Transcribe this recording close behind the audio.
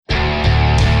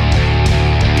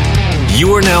You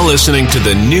are now listening to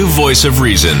the new voice of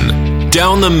reason,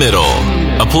 Down the Middle,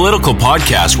 a political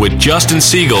podcast with Justin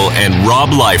Siegel and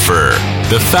Rob Lifer,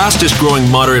 the fastest growing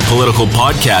moderate political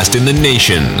podcast in the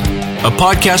nation. A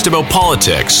podcast about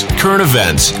politics, current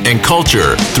events, and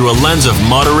culture through a lens of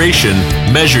moderation,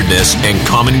 measuredness, and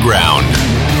common ground.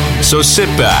 So sit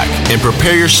back and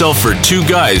prepare yourself for two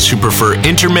guys who prefer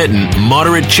intermittent,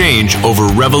 moderate change over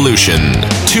revolution.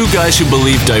 Two guys who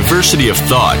believe diversity of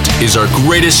thought is our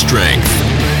greatest strength.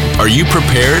 Are you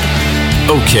prepared?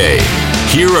 Okay,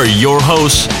 here are your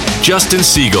hosts, Justin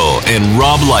Siegel and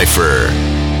Rob Lifer.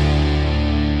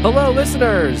 Hello,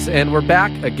 listeners, and we're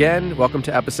back again. Welcome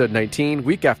to episode 19,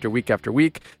 week after week after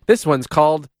week. This one's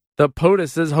called The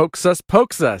POTUS Hoax Us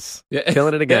Pokes Us.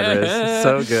 Killing it again, Riz.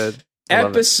 So good.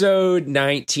 Episode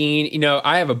 19. You know,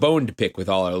 I have a bone to pick with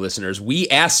all our listeners. We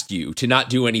asked you to not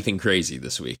do anything crazy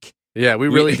this week. Yeah, we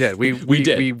really did. We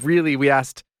did. We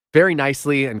asked very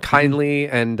nicely and kindly,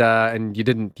 and you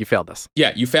didn't. You failed us.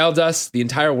 Yeah, you failed us. The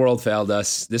entire world failed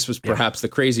us. This was perhaps the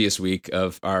craziest week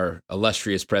of our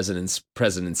illustrious president's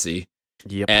presidency.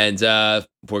 Yep. And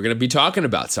we're going to be talking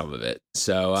about some of it.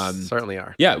 So certainly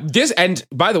are. Yeah. This, and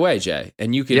by the way, Jay,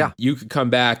 and you could come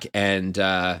back and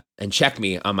check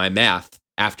me on my math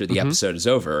after the episode is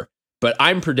over. But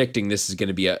I'm predicting this is going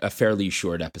to be a fairly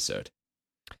short episode.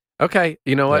 Okay.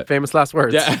 You know what? Famous last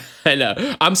words. Yeah, I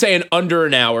know. I'm saying under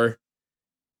an hour.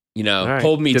 You know, right.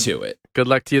 Hold me to it. Good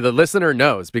luck to you. The listener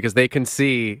knows because they can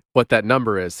see what that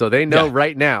number is. So they know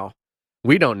right now.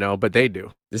 We don't know, but they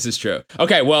do. This is true.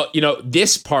 Okay, well, you know,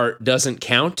 this part doesn't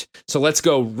count, so let's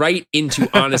go right into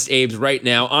Honest Abe's right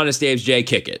now. Honest Abe's, Jay,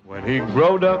 kick it. When he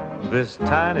growed up, this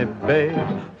tiny babe,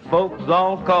 folks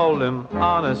all called him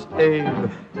Honest Abe.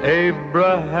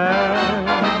 Abraham.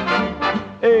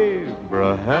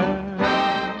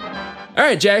 All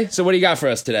right, Jay, so what do you got for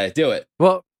us today? Do it.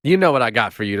 Well, you know what I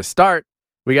got for you to start.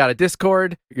 We got a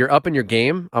Discord. You're up in your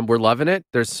game. We're loving it.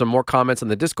 There's some more comments on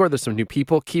the Discord. There's some new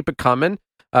people. Keep it coming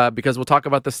because we'll talk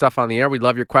about this stuff on the air. We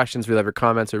love your questions. We love your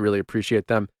comments. We really appreciate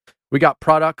them. We got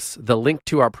products. The link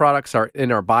to our products are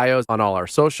in our bios on all our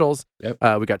socials. Yep.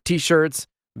 We got T-shirts,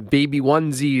 baby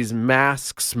onesies,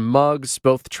 masks, mugs,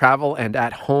 both travel and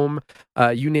at home.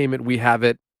 You name it, we have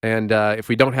it. And if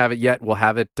we don't have it yet, we'll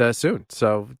have it soon.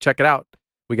 So check it out.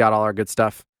 We got all our good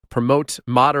stuff. Promote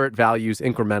moderate values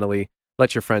incrementally.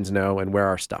 Let your friends know and wear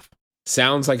our stuff.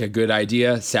 Sounds like a good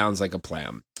idea. Sounds like a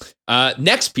plan.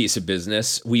 Next piece of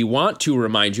business, we want to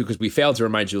remind you, because we failed to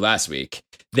remind you last week,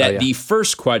 that the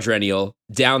first quadrennial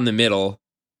Down the Middle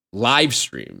live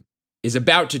stream is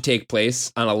about to take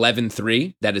place on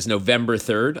 11/3. That is November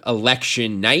 3rd,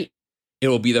 election night. It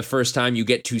will be the first time you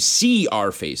get to see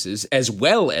our faces as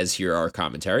well as hear our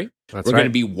commentary. We're going to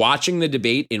be watching the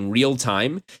debate in real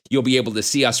time. You'll be able to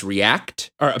see us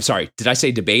react. Or, I'm sorry, did I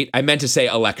say debate? I meant to say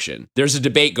election. There's a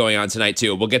debate going on tonight,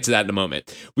 too. We'll get to that in a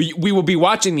moment. We will be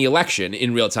watching the election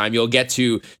in real time. You'll get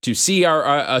to see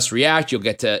us react. You'll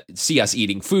get to see us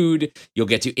eating food. You'll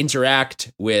get to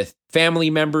interact with family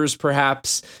members,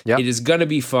 perhaps. Yep. It is going to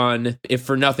be fun, if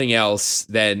for nothing else,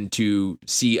 than to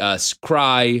see us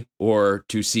cry or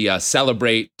to see us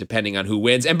celebrate, depending on who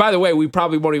wins. And by the way, we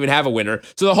probably won't even have a winner,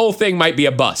 so the whole thing might be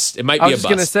a bust. It might be a bust. I was just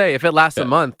going to say, if it lasts a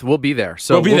month, we'll be there.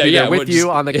 So we'll be there with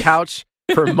you on the couch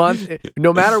for a month.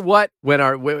 No matter what,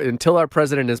 until our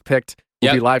president is picked,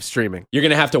 we'll be live streaming. You're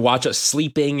going to have to watch us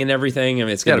sleeping and everything. I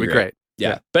mean, it's going to be great.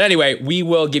 Yeah. But anyway, we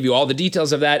will give you all the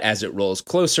details of that as it rolls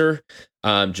closer.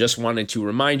 Just wanted to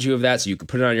remind you of that so you can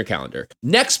put it on your calendar.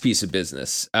 Next piece of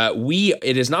business.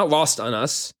 It is not lost on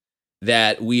us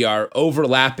that we are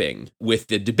overlapping with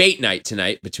the debate night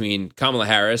tonight between Kamala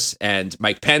Harris and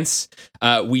Mike Pence.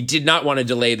 We did not want to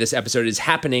delay this episode.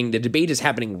 The debate is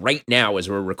happening right now as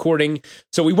we're recording.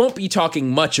 So we won't be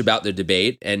talking much about the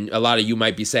debate. And a lot of you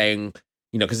might be saying,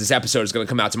 you know, because this episode is going to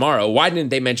come out tomorrow, why didn't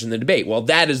they mention the debate? Well,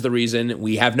 that is the reason.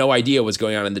 We have no idea what's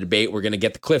going on in the debate. We're going to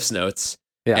get the Cliff's Notes.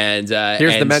 Yeah. And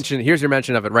here's your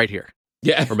mention of it right here.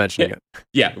 Yeah. We're mentioning it.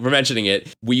 Yeah, we're mentioning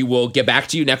it. We will get back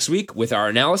to you next week with our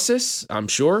analysis, I'm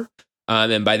sure.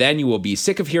 And by then you will be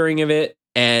sick of hearing of it.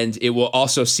 And it will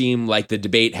also seem like the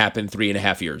debate happened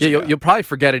 3.5 years ago. You'll probably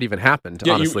forget it even happened,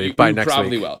 honestly, by next week. You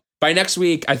probably will. By next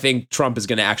week, I think Trump is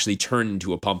going to actually turn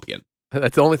into a pumpkin.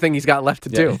 That's the only thing he's got left to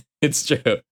do. It's true.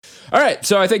 All right,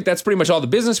 so I think that's pretty much all the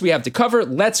business we have to cover.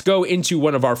 Let's go into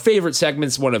one of our favorite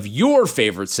segments, one of your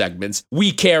favorite segments,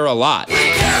 We Care a Lot. We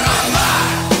Care a Lot!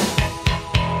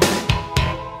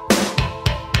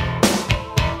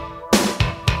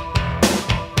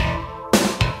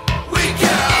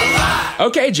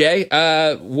 Okay, Jay,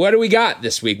 what do we got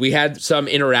this week? We had some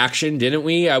interaction, didn't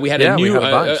we? We had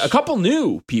a couple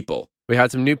new people. We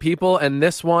had some new people, and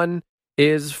this one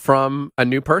is from a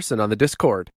new person on the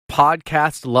Discord,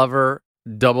 Podcast Lover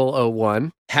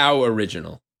 001. How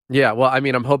original. Yeah, well, I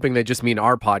mean, I'm hoping they just mean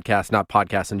our podcast, not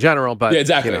podcasts in general. But yeah,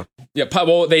 exactly. You know. Yeah,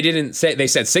 well, they didn't say, they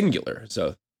said singular.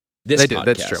 So this podcast.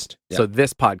 That's true. Yeah. So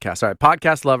this podcast. All right,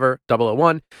 Podcast Lover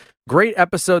 001. Great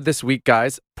episode this week,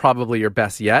 guys. Probably your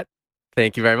best yet.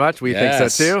 Thank you very much. We think so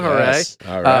too. Hooray. Yes.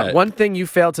 All right. One thing you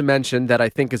failed to mention that I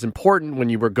think is important when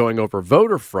you were going over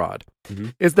voter fraud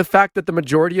is the fact that the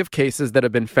majority of cases that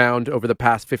have been found over the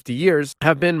past 50 years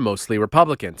have been mostly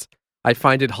Republicans. I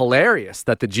find it hilarious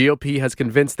that the GOP has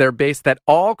convinced their base that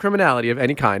all criminality of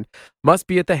any kind must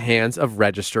be at the hands of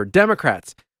registered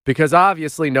Democrats, because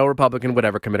obviously no Republican would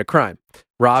ever commit a crime.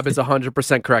 Rob is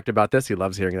 100% correct about this. He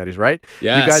loves hearing that he's right.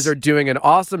 Yes. You guys are doing an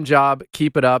awesome job.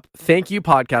 Keep it up. Thank you,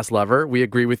 Podcast Lover. We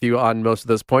agree with you on most of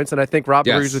those points, and I think Rob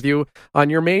agrees with you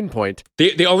on your main point.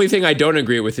 The only thing I don't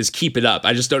agree with is keep it up.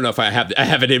 I just don't know if I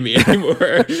have it in me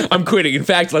anymore. I'm quitting. In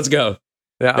fact, let's go.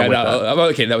 Yeah,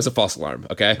 okay, that was a false alarm.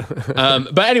 Okay.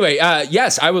 But anyway,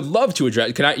 yes, I would love to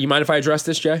address. You mind if I address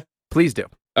this, Jay? Please do.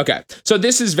 Okay, so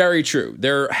this is very true.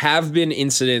 There have been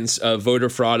incidents of voter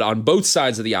fraud on both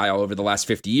sides of the aisle over the last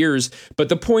 50 years. But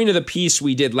the point of the piece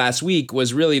we did last week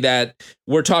was really that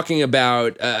we're talking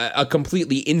about a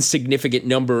completely insignificant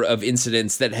number of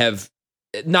incidents that have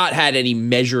not had any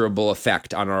measurable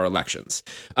effect on our elections.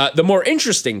 The more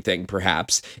interesting thing,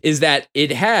 perhaps, is that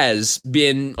it has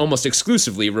been almost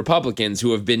exclusively Republicans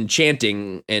who have been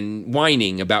chanting and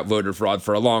whining about voter fraud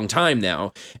for a long time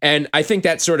now. And I think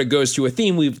that sort of goes to a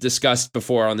theme we've discussed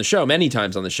before on the show, many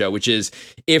times on the show, which is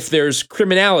if there's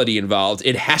criminality involved,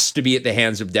 it has to be at the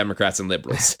hands of Democrats and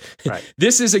liberals. Right.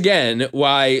 This is, again,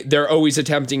 why they're always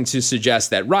attempting to suggest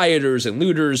that rioters and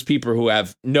looters, people who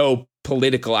have no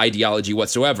political ideology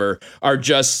whatsoever, are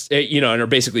just, and are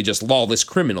basically just lawless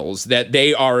criminals, that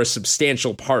they are a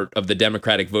substantial part of the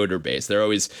Democratic voter base. They're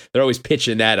always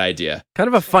pitching that idea. Kind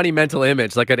of a funny mental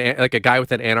image, like a guy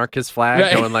with an anarchist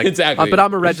flag going like, exactly. But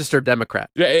I'm a registered Democrat.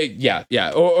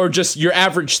 Yeah. Or just your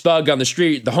average thug on the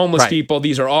street, the homeless people,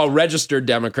 these are all registered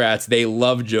Democrats. They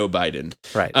love Joe Biden.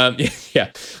 Right. Yeah.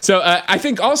 So I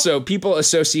think also people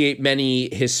associate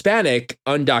many Hispanic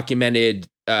undocumented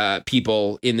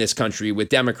people in this country with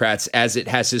Democrats, as it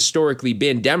has historically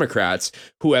been Democrats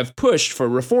who have pushed for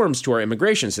reforms to our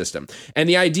immigration system. And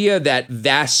the idea that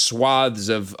vast swaths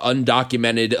of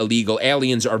undocumented illegal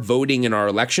aliens are voting in our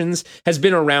elections has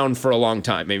been around for a long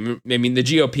time. I mean, the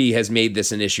GOP has made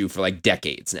this an issue for like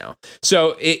decades now.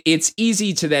 So it's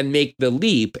easy to then make the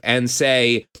leap and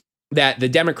say that the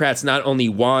Democrats not only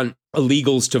want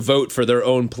illegals to vote for their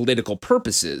own political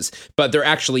purposes, but they're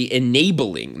actually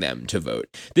enabling them to vote.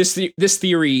 This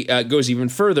theory goes even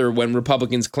further when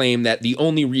Republicans claim that the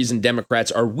only reason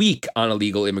Democrats are weak on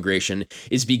illegal immigration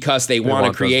is because they want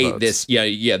to create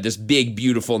this big,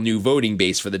 beautiful new voting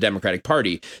base for the Democratic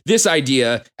Party. This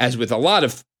idea, as with a lot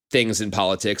of things in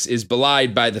politics, is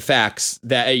belied by the facts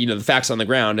that, the facts on the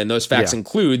ground. And those facts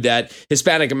include that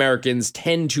Hispanic Americans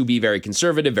tend to be very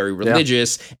conservative, very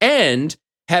religious, and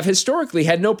have historically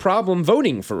had no problem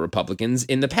voting for Republicans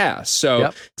in the past.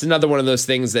 So it's another one of those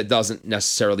things that doesn't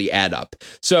necessarily add up.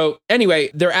 So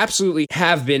anyway, there absolutely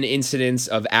have been incidents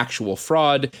of actual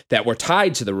fraud that were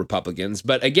tied to the Republicans.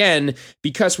 But again,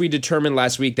 because we determined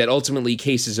last week that ultimately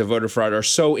cases of voter fraud are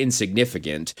so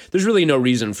insignificant, there's really no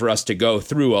reason for us to go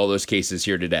through all those cases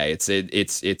here today.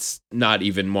 It's not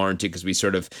even warranted because we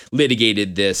sort of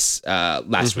litigated this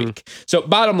last week. So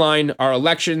bottom line, our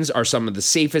elections are some of the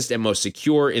safest and most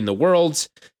secure in the world.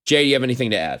 Jay, do you have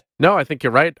anything to add? No, I think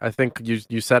you're right. I think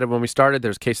you said it when we started.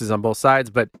 There's cases on both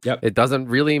sides, but it doesn't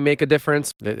really make a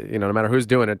difference. No matter who's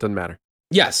doing it, it doesn't matter.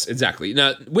 Yes, exactly.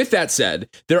 Now, with that said,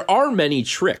 there are many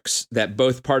tricks that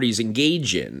both parties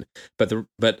engage in,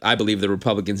 but I believe the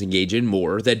Republicans engage in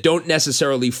more that don't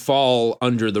necessarily fall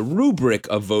under the rubric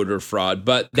of voter fraud,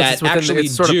 but that actually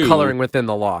it's sort of coloring within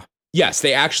the law. Yes,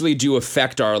 they actually do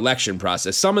affect our election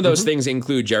process. Some of those things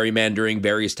include gerrymandering,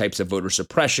 various types of voter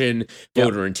suppression,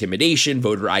 voter intimidation,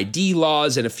 voter ID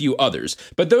laws, and a few others.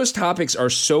 But those topics are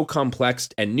so complex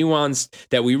and nuanced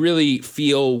that we really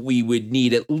feel we would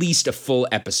need at least a full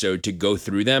episode to go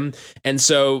through them. And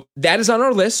so that is on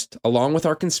our list, along with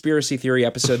our conspiracy theory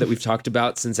episode that we've talked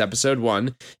about since episode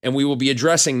 1. And we will be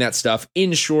addressing that stuff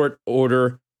in short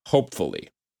order, hopefully.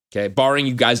 Okay, barring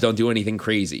you guys don't do anything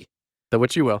crazy.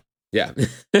 Which you will. Yeah.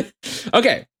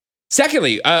 Okay.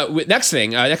 Secondly,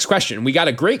 next question. We got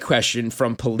a great question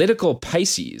from Political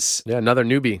Pisces. Yeah, another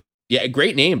newbie. Yeah,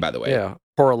 great name, by the way. Yeah.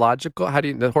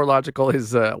 horological. The horological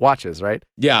is watches, right?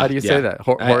 Yeah. How do you say that?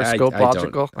 Horoscope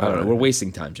logical? I don't know. We're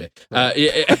wasting time, Jay.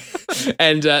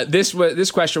 And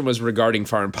this question was regarding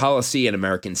foreign policy and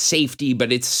American safety,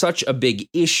 but it's such a big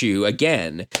issue,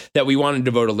 again, that we want to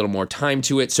devote a little more time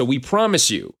to it. So we promise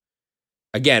you,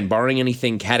 again, barring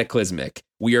anything cataclysmic,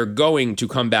 we are going to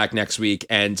come back next week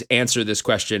and answer this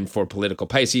question for Political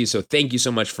Pisces. So thank you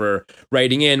so much for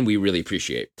writing in. We really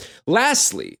appreciate it.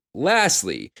 Lastly,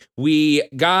 we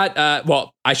got,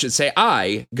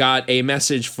 I got a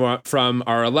message from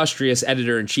our illustrious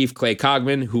editor-in-chief, Clay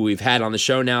Cogman, who we've had on the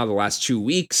show now the last 2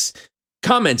 weeks,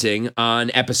 commenting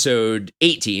on episode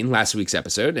 18, last week's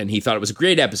episode, and he thought it was a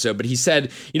great episode, but he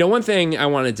said, one thing I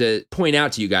wanted to point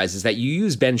out to you guys is that you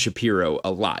use Ben Shapiro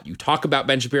a lot. You talk about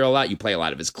Ben Shapiro a lot. You play a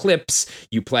lot of his clips.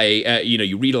 You play,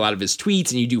 you read a lot of his tweets,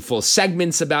 and you do full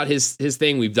segments about his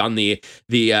thing. We've done the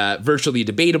virtually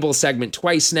debatable segment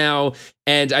twice now.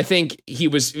 And I think he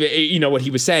was, what he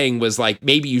was saying was like,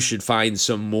 maybe you should find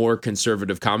some more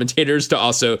conservative commentators to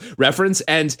also reference.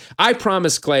 And I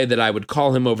promised Clay that I would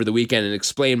call him over the weekend and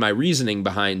explain my reasoning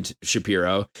behind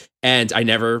Shapiro. And I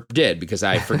never did because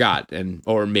I forgot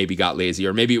or maybe got lazy,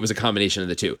 or maybe it was a combination of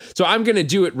the two. So I'm going to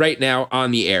do it right now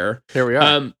on the air. Here we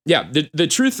are. The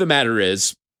truth of the matter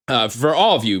is, for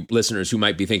all of you listeners who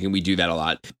might be thinking we do that a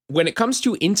lot, when it comes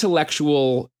to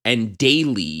intellectual and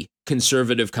daily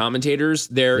conservative commentators,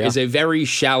 there is a very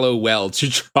shallow well to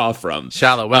draw from.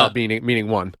 Shallow well, meaning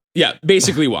one. Yeah,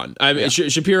 basically one. I mean,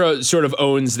 Shapiro sort of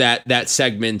owns that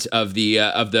segment of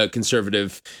the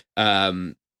conservative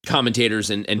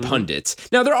commentators and pundits.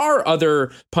 Now, there are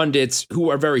other pundits who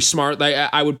are very smart. Like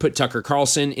I would put Tucker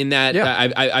Carlson in that.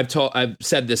 Yeah. I've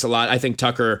said this a lot. I think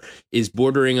Tucker is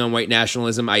bordering on white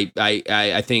nationalism.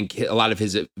 I think a lot of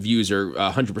his views are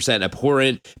 100%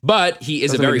 abhorrent, but he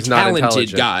is a very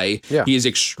talented guy. Yeah. He is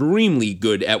extremely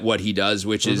good at what he does,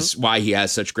 which is why he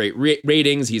has such great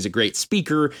ratings. He's a great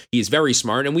speaker. He's very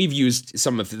smart, and we've used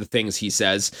some of the things he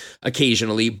says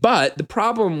occasionally. But the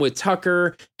problem with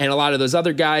Tucker and a lot of those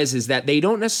other guys is that they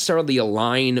don't necessarily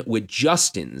align with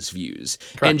Justin's views.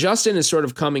 Correct. And Justin is sort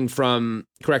of coming from,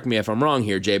 correct me if I'm wrong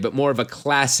here, Jay, but more of a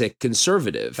classic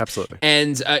conservative. Absolutely.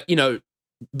 And,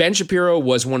 Ben Shapiro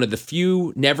was one of the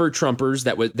few never Trumpers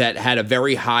that had a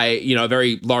very high, a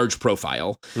very large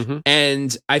profile. Mm-hmm.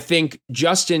 And I think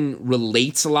Justin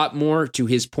relates a lot more to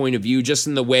his point of view, just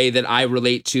in the way that I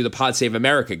relate to the Pod Save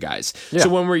America guys. Yeah. So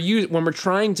when we're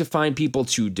trying to find people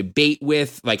to debate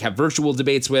with, like have virtual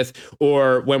debates with,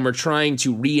 or when we're trying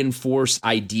to reinforce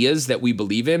ideas that we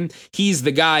believe in, he's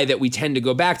the guy that we tend to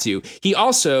go back to. He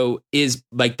also is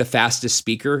like the fastest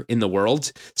speaker in the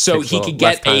world. So he could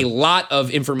get a lot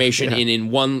of information in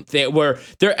one thing where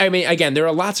there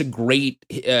are lots of great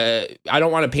I don't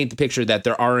want to paint the picture that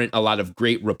there aren't a lot of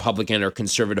great Republican or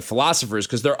conservative philosophers,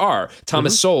 because there are.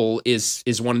 Thomas Sowell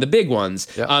is one of the big ones.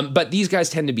 Yeah. But these guys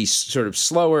tend to be sort of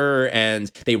slower, and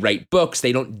they write books.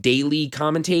 They don't daily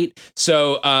commentate.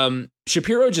 So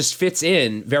Shapiro just fits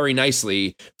in very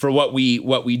nicely for what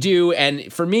we do.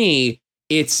 And for me,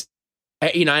 it's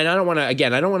and I don't want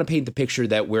to paint the picture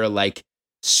that we're like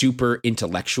super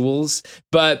intellectuals,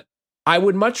 but I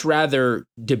would much rather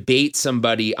debate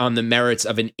somebody on the merits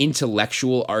of an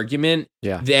intellectual argument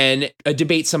than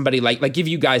debate somebody like give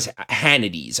you guys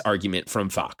Hannity's argument from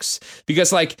Fox.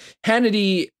 Because like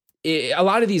Hannity, a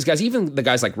lot of these guys, even the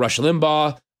guys like Rush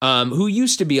Limbaugh, who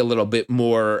used to be a little bit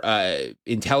more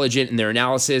intelligent in their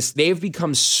analysis, they've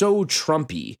become so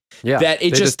Trumpy that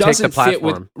it just doesn't fit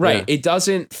with It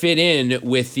doesn't fit in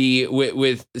with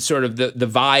with sort of the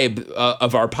vibe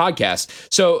of our podcast.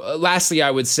 So lastly,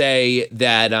 I would say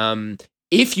that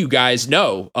if you guys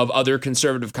know of other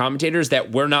conservative commentators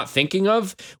that we're not thinking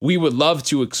of, we would love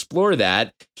to explore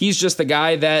that. He's just the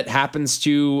guy that happens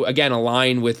to, again,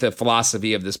 align with the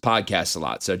philosophy of this podcast a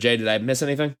lot. So, Jay, did I miss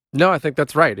anything? No, I think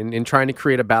that's right. In trying to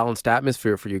create a balanced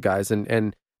atmosphere for you guys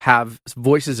and have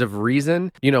voices of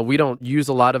reason, we don't use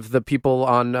a lot of the people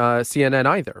on CNN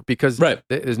either, because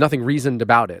there's nothing reasoned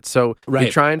about it. So we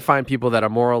try and find people that are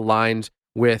more aligned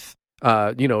with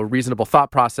reasonable thought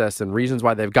process and reasons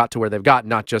why they've got to where they've got,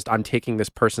 not just I'm taking this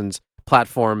person's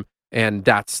platform and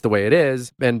that's the way it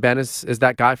is. And Ben is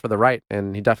that guy for the right,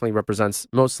 and he definitely represents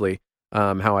mostly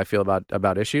how I feel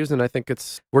about issues. And I think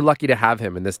we're lucky to have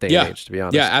him in this day and age, to be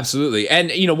honest. Yeah, absolutely.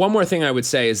 And, one more thing I would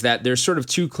say is that there's sort of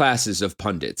two classes of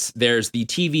pundits. There's the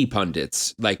TV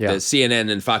pundits, like the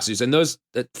CNN and Fox News, and those,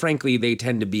 frankly, they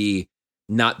tend to be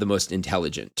not the most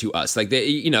intelligent to us. Like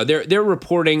they're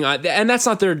reporting, and that's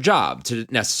not their job to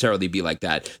necessarily be like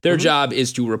that. Their job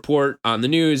is to report on the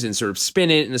news and sort of spin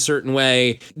it in a certain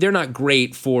way. They're not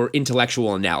great for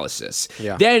intellectual analysis.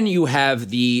 Yeah. Then you have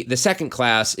the second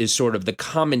class is sort of the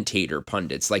commentator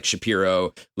pundits like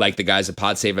Shapiro, like the guys at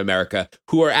Pod Save America,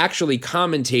 who are actually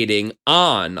commentating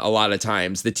on a lot of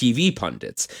times the TV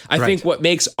pundits. I think what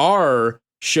makes our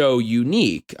show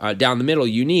unique, Down the Middle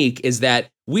unique, is that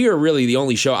we are really the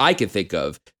only show I could think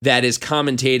of that is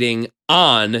commentating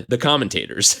on the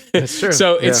commentators. That's true.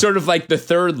 So it's sort of like the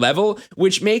third level,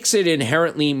 which makes it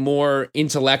inherently more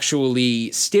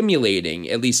intellectually stimulating,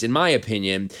 at least in my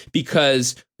opinion,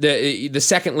 because the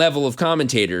second level of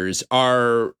commentators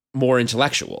are more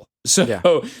intellectual. So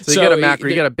you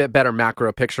get a bit better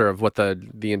macro picture of what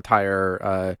the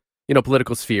entire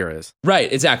political sphere is.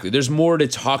 Right, exactly. There's more to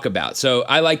talk about. So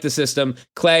I like the system.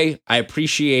 Clay, I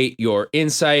appreciate your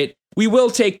insight. We will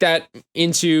take that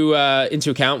into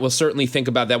account. We'll certainly think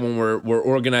about that when we're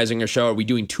organizing our show. Are we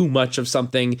doing too much of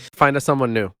something? Find us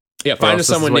someone new. Yeah, find us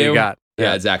someone new. You got.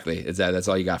 Yeah, exactly. That's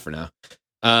all you got for now.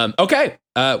 Okay,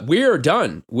 we're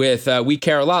done with We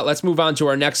Care a Lot. Let's move on to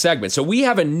our next segment. So we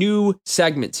have a new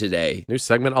segment today. New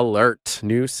segment alert.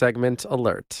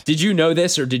 Did you know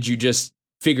this, or did you just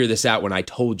figure this out when I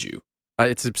told you?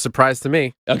 It's a surprise to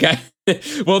me. Okay.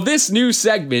 Well, this new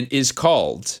segment is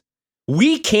called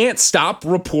We Can't Stop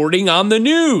Reporting on the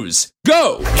News.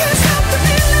 Go! So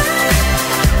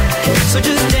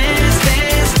just dance,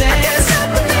 dance, dance.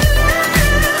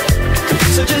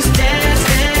 So just dance,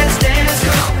 dance,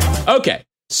 dance. Go. Okay.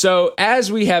 So,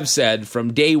 as we have said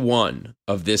from day one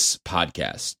of this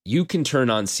podcast, you can turn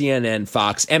on CNN,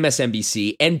 Fox,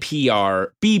 MSNBC,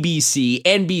 NPR, BBC,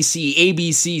 NBC,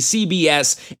 ABC,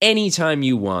 CBS anytime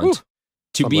you want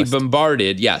to be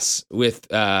bombarded, with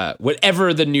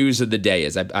whatever the news of the day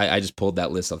is. I just pulled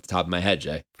that list off the top of my head,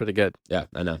 Jay. Pretty good. Yeah,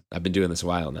 I know. I've been doing this a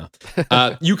while now.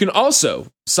 You can also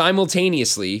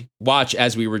simultaneously watch,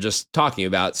 as we were just talking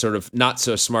about, sort of not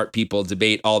so smart people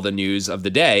debate all the news of the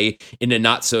day in a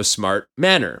not so smart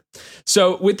manner.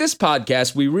 So with this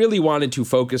podcast, we really wanted to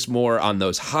focus more on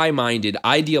those high-minded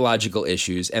ideological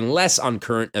issues and less on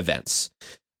current events.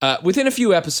 Within a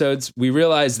few episodes, we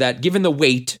realized that given the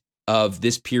weight of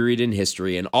this period in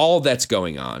history and all that's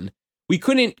going on, we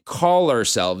couldn't call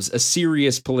ourselves a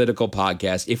serious political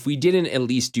podcast if we didn't at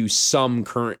least do some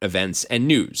current events and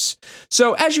news.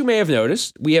 So, as you may have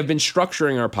noticed, we have been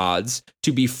structuring our pods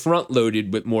to be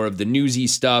front-loaded with more of the newsy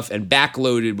stuff and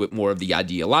back-loaded with more of the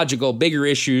ideological, bigger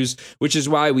issues, which is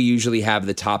why we usually have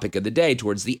the topic of the day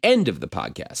towards the end of the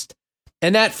podcast.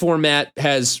 And that format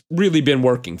has really been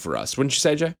working for us, wouldn't you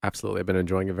say, Jay? Absolutely. I've been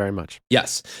enjoying it very much.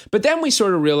 Yes. But then we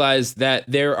sort of realized that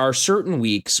there are certain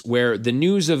weeks where the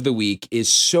news of the week is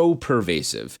so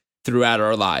pervasive throughout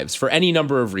our lives for any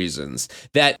number of reasons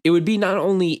that it would be not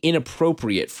only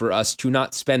inappropriate for us to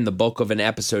not spend the bulk of an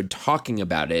episode talking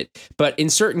about it, but in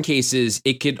certain cases,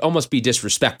 it could almost be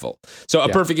disrespectful. So a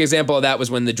perfect example of that was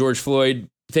when the George Floyd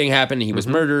thing happened, he was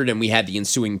murdered, and we had the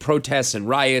ensuing protests and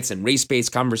riots and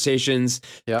race-based conversations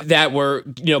that were,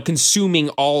 consuming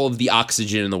all of the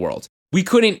oxygen in the world. We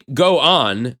couldn't go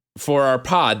on for our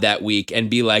pod that week and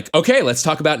be like, okay, let's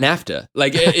talk about NAFTA.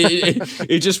 Like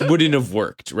it just wouldn't have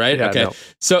worked, right? Yeah, okay. No.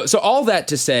 So all that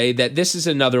to say that this is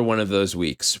another one of those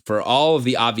weeks for all of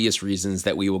the obvious reasons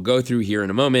that we will go through here in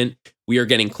a moment. We are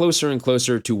getting closer and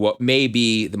closer to what may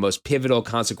be the most pivotal,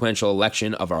 consequential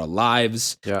election of our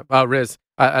lives. Yeah. Riz,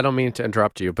 I don't mean to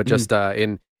interrupt you, but just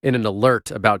in an alert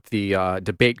about the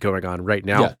debate going on right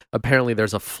now, apparently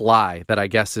there's a fly that I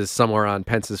guess is somewhere on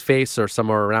Pence's face or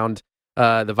somewhere around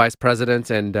the vice president,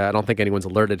 and I don't think anyone's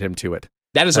alerted him to it.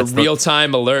 That's a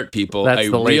real-time alert, people. That's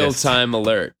the latest. Real-time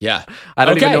alert. Yeah. I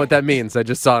don't even know what that means. I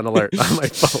just saw an alert on my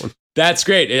phone. That's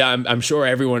great. I'm sure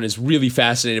everyone is really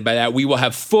fascinated by that. We will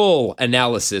have full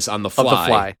analysis on the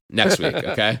fly next week,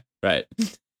 okay? Right.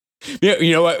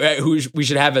 You know what? Who we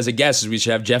should have as a guest is we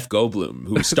should have Jeff Goldblum,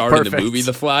 who starred in the movie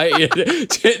The Fly,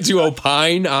 to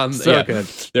opine on. So good.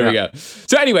 There we go.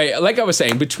 So anyway, like I was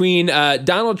saying, between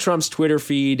Donald Trump's Twitter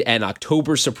feed and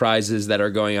October surprises that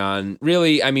are going on,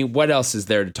 really, I mean, what else is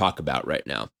there to talk about right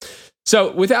now?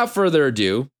 So without further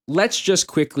ado, let's just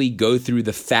quickly go through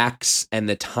the facts and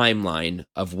the timeline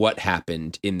of what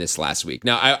happened in this last week.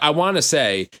 Now, I want to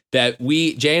say that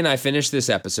Jay and I finished this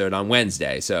episode on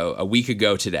Wednesday, so a week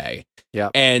ago today. Yeah.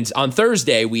 And on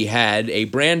Thursday, we had a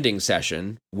branding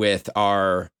session with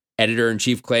our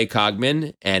editor-in-chief, Clay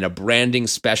Cogman, and a branding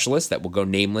specialist that will go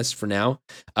nameless for now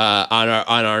on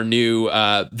our new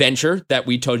venture that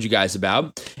we told you guys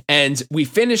about. And we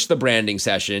finished the branding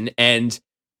session, and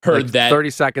heard that 30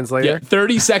 seconds later. Yeah,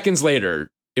 30 seconds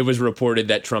later, it was reported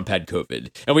that Trump had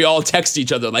COVID, and we all text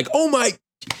each other like, "Oh my!"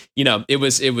 It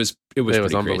was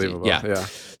pretty unbelievable. Crazy. Yeah.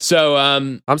 So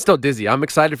I'm still dizzy. I'm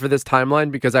excited for this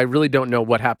timeline because I really don't know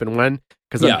what happened when,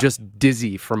 because I'm just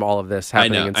dizzy from all of this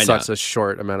happening in such a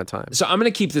short amount of time. So I'm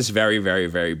going to keep this very, very,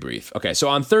 very brief. Okay, so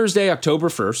on Thursday, October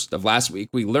 1st of last week,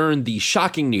 we learned the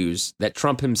shocking news that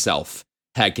Trump himself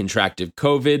had contracted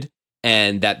COVID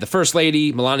and that the First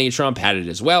Lady, Melania Trump, had it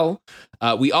as well.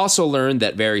 We also learned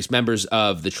that various members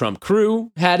of the Trump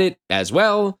crew had it as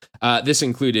well. This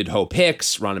included Hope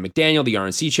Hicks, Ronna McDaniel, the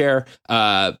RNC chair,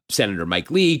 Senator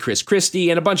Mike Lee, Chris Christie,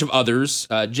 and a bunch of others.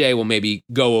 Jay will maybe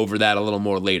go over that a little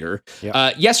more later.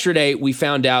 Yep. Yesterday, we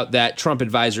found out that Trump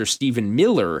advisor Stephen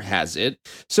Miller has it.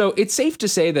 So it's safe to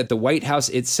say that the White House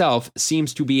itself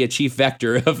seems to be a chief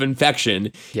vector of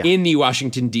infection in the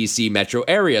Washington, D.C. metro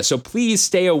area. So please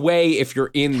stay away if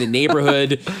you're in the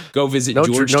neighborhood. Go visit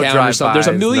Georgetown or something. There's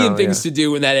a million things to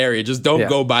do in that area. Just don't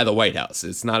go by the White House.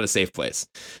 It's not a safe place.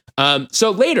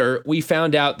 So later, we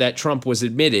found out that Trump was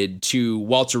admitted to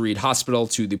Walter Reed Hospital,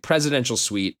 to the presidential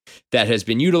suite that has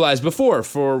been utilized before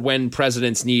for when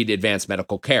presidents need advanced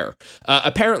medical care.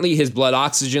 Apparently, his blood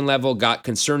oxygen level got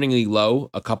concerningly low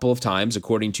a couple of times,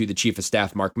 according to the chief of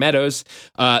staff, Mark Meadows.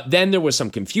 Then there was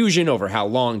some confusion over how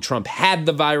long Trump had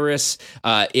the virus,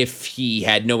 if he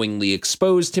had knowingly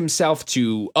exposed himself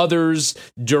to others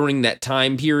during that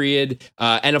time period.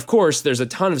 And of course, there's a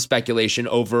ton of speculation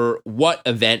over what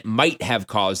event might have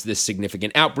caused this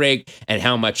significant outbreak and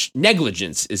how much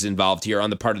negligence is involved here on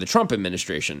the part of the Trump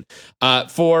administration.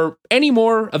 For any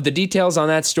more of the details on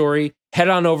that story, head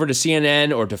on over to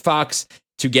CNN or to Fox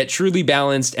to get truly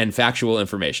balanced and factual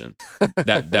information.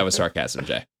 That was sarcasm,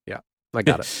 Jay. Yeah, I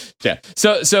got it. Yeah.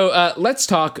 So let's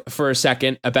talk for a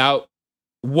second about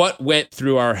what went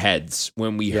through our heads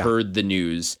when we heard the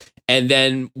news, and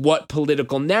then what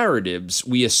political narratives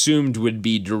we assumed would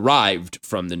be derived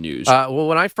from the news. Well,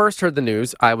 when I first heard the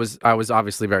news, I was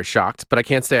obviously very shocked, but I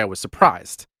can't say I was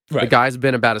surprised. Right. The guy's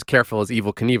been about as careful as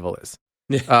Evel Knievel is.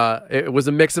 It was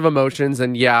a mix of emotions,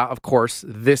 and of course,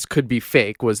 this could be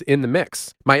fake was in the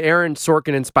mix. My Aaron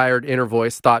Sorkin-inspired inner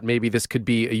voice thought maybe this could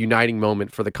be a uniting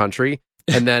moment for the country.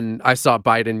 And then I saw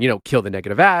Biden, kill the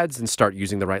negative ads and start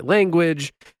using the right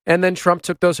language. And then Trump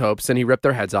took those hopes and he ripped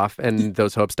their heads off, and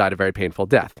those hopes died a very painful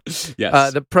death.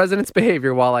 Yes. The president's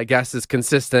behavior, while I guess is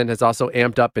consistent, has also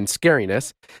amped up in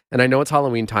scariness. And I know it's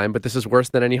Halloween time, but this is worse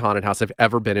than any haunted house I've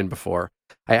ever been in before.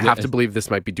 I have to believe this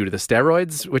might be due to the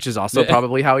steroids, which is also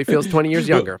probably how he feels 20 years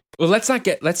younger. Well, let's not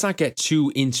get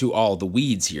too into all the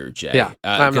weeds here, Jay. Yeah,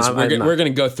 because we're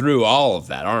going to go through all of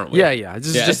that, aren't we? Yeah.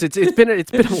 It's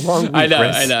been a long week. I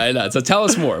know. So tell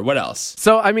us more. What else?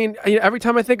 So I mean, every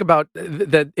time I think about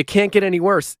that, it can't get any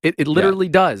worse. It literally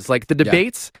does. Like the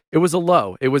debates, it was a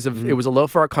low. It was a low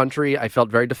for our country. I felt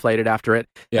very deflated after it,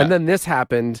 and then this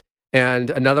happened, and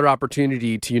another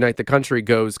opportunity to unite the country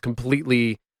goes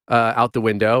completely out the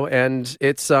window, and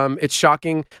it's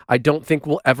shocking. I don't think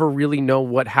we'll ever really know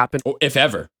what happened, if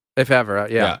ever.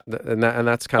 And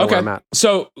that's kind of where I'm at.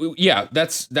 So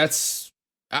that's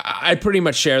I pretty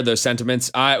much share those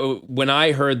sentiments. When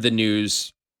I heard the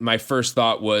news, my first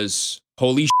thought was,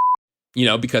 holy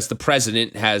shit, because the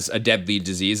president has a deadly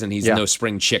disease and he's no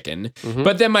spring chicken. Mm-hmm.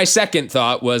 But then my second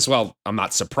thought was, well, I'm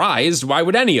not surprised. Why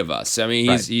would any of us? I mean,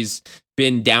 he's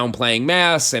been downplaying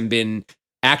masks and been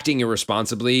acting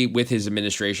irresponsibly with his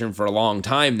administration for a long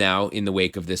time now in the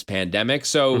wake of this pandemic.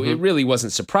 So it really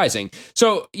wasn't surprising.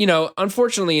 So,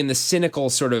 unfortunately, in the cynical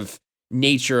sort of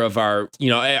nature of our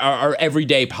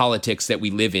everyday politics that we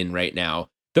live in right now,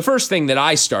 the first thing that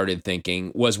I started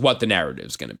thinking was what the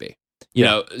narrative's going to be.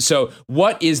 So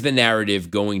what is the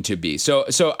narrative going to be? So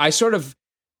I sort of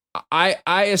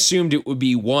I assumed it would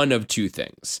be one of two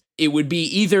things. It would be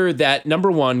either that,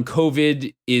 number one,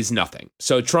 COVID is nothing.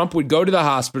 So Trump would go to the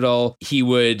hospital, he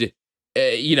would,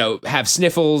 have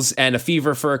sniffles and a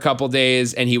fever for a couple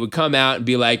days, and he would come out and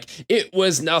be like, it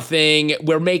was nothing.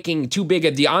 We're making too big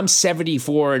a deal. I'm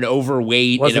 74 and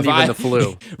overweight. Wasn't even the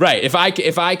flu. Right. If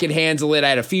I could handle it, I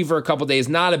had a fever a couple days,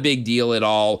 not a big deal at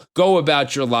all. Go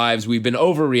about your lives. We've been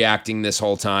overreacting this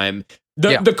whole time.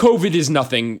 The COVID is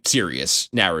nothing serious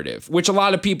narrative, which a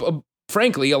lot of people,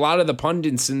 frankly, a lot of the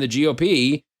pundits in the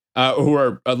GOP, who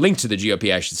are linked to the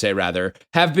GOP, I should say, rather,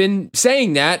 have been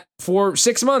saying that for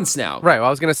 6 months now. Right. Well, I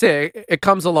was going to say, it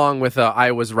comes along with a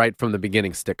I was right from the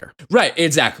beginning sticker. Right,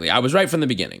 exactly. I was right from the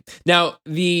beginning. Now,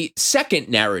 the second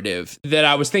narrative that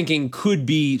I was thinking could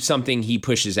be something he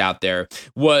pushes out there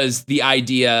was the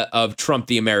idea of Trump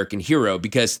the American hero,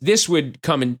 because this would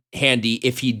come in handy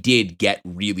if he did get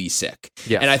really sick.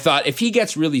 Yes. And I thought if he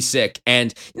gets really sick,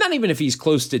 and not even if he's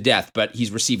close to death, but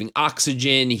he's receiving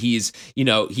oxygen, he's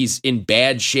in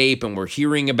bad shape, and we're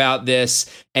hearing about this,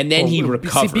 and then he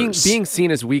recovers. Being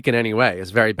seen as weak in any way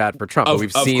is very bad for Trump. But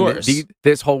we've seen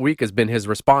this whole week has been his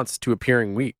response to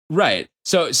appearing weak. Right.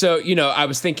 So I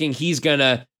was thinking he's going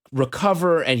to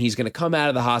recover and he's going to come out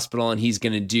of the hospital and he's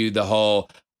going to do the whole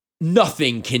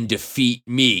nothing can defeat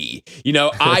me.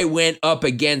 I went up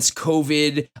against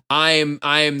COVID. I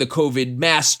am the COVID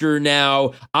master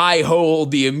now. I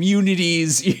hold the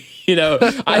immunities.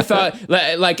 I thought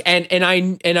and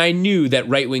I knew that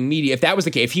right-wing media, if that was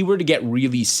the case, if he were to get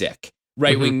really sick,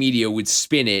 right-wing media would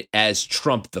spin it as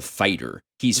Trump the fighter.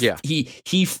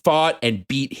 He fought and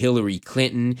beat Hillary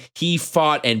Clinton. He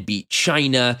fought and beat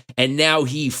China. And now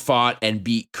he fought and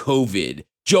beat COVID.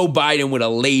 Joe Biden would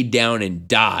have laid down and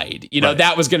died.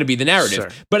 That was going to be the narrative.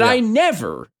 Sure. But I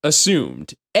never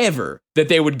assumed ever that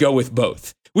they would go with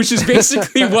both, which is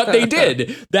basically what they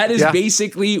did. That is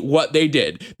basically what they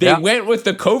did. They went with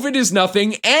the COVID is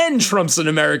nothing and Trump's an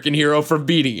American hero for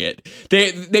beating it.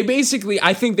 They basically,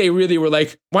 I think they really were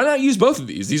like, why not use both of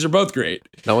these? These are both great.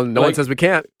 No one says we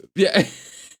can't. Yeah.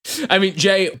 I mean,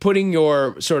 Jay, putting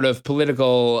your sort of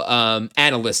political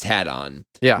analyst hat on,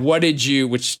 what did you,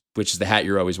 which is the hat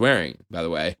you're always wearing, by the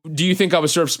way, do you think I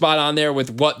was sort of spot on there with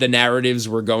what the narratives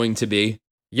were going to be?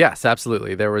 Yes,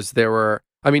 absolutely. There were,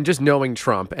 just knowing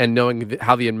Trump and knowing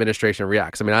how the administration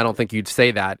reacts. I don't think you'd say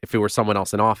that if it were someone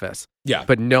else in office. Yeah.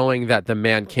 But knowing that the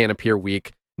man can appear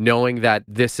weak, knowing that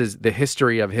this is the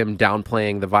history of him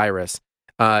downplaying the virus,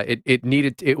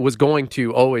 it was going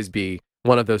to always be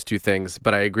one of those two things.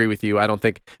 But I agree with you. I don't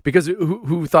think, because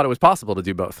who thought it was possible to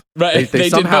do both? Right. They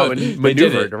somehow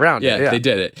maneuvered around it. Yeah, they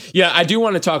did it. Yeah, I do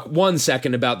want to talk 1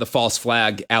 second about the false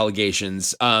flag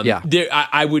allegations.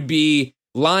 I would be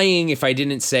lying if I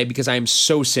didn't say, because I am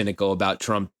so cynical about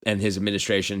Trump and his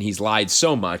administration. He's lied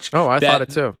so much. Oh, I thought it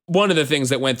too. One of the things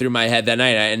that went through my head that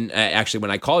night, and actually when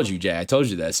I called you, Jay, I told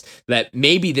you this, that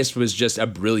maybe this was just a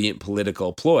brilliant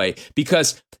political ploy.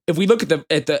 Because if we look at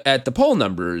the poll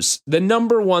numbers, the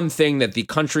number one thing that the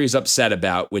country is upset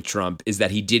about with Trump is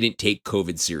that he didn't take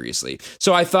COVID seriously.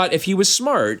 So I thought if he was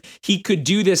smart, he could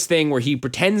do this thing where he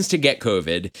pretends to get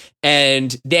COVID,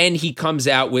 and then he comes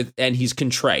out and he's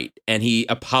contrite and he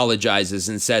apologizes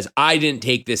and says, I didn't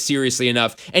take this seriously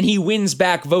enough. And he wins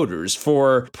back voters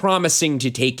for promising to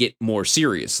take it more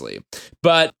seriously.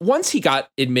 But once he got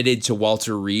admitted to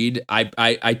Walter Reed,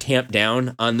 I tamped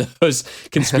down on those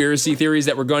conspiracy theories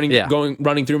that were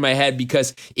running through my head,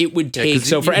 because it would take.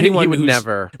 So for anyone who's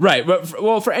never right, but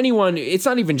for anyone, it's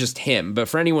not even just him, but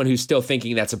for anyone who's still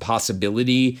thinking that's a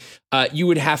possibility, you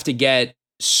would have to get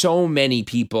so many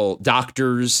people,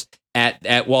 doctors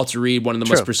at Walter Reed, one of the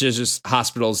most prestigious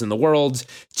hospitals in the world,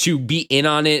 to be in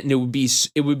on it, and it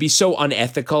would be so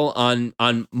unethical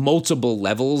on multiple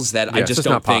levels that I just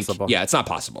don't think. Possible. Yeah, it's not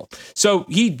possible. So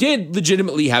he did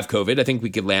legitimately have COVID. I think we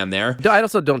could land there. I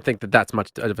also don't think that that's much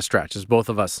of a stretch, as both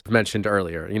of us mentioned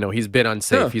earlier. He's been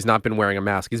unsafe. He's not been wearing a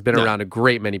mask. He's been around a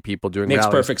great many people doing Makes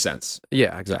rallies. Perfect sense.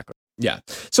 Yeah, exactly. Yeah.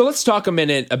 So let's talk a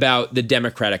minute about the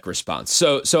Democratic response.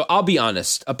 So I'll be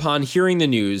honest, upon hearing the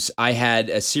news, I had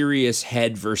a serious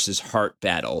head versus heart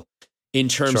battle in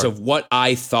terms of what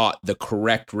I thought the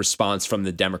correct response from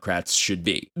the Democrats should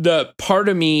be. The part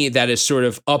of me that is sort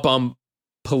of up on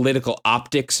political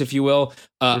optics, if you will,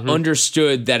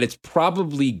 understood that it's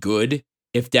probably good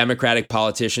if Democratic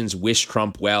politicians wish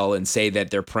Trump well and say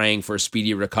that they're praying for a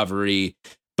speedy recovery.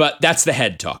 But that's the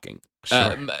head talking.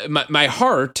 Sure. My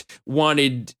heart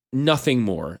wanted nothing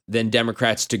more than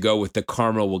Democrats to go with the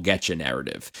karma will get you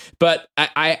narrative. But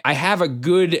I have a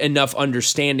good enough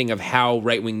understanding of how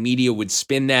right-wing media would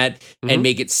spin that and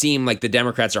make it seem like the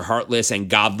Democrats are heartless and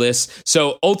godless.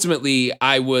 So ultimately,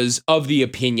 I was of the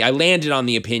opinion, I landed on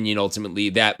the opinion ultimately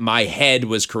that my head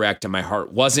was correct and my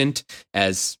heart wasn't,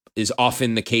 as is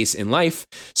often the case in life.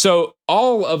 So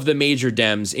all of the major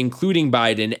Dems, including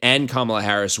Biden and Kamala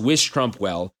Harris, wished Trump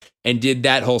well and did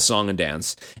that whole song and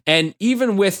dance. And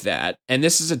even with that, and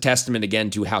this is a testament again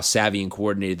to how savvy and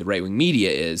coordinated the right-wing media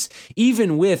is,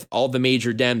 even with all the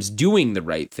major Dems doing the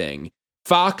right thing,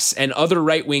 Fox and other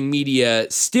right-wing media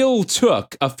still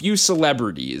took a few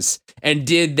celebrities and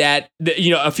did that,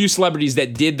 a few celebrities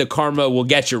that did the karma will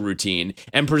get you routine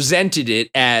and presented it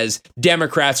as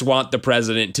Democrats want the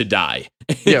president to die.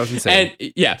 Yeah, it was insane.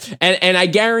 And I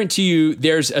guarantee you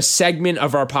there's a segment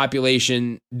of our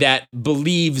population that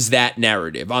believes that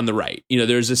narrative on the right.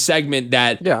 There's a segment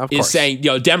that is saying,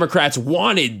 Democrats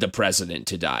wanted the president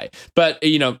to die. But,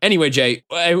 anyway, Jay,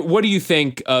 what do you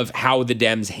think of how the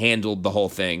Dems handled the whole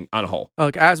thing on a whole?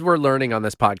 Look, as we're learning on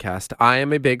this podcast, I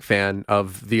am a big fan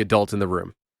of the adult in the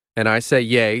room. And I say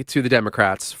yay to the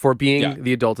Democrats for being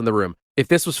the adult in the room. If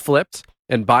this was flipped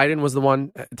and Biden was the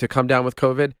one to come down with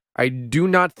COVID, I do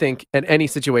not think in any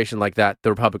situation like that, the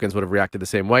Republicans would have reacted the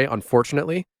same way,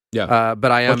 unfortunately. Yeah.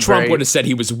 But I am Trump would have said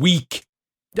he was weak.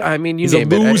 I mean, He's a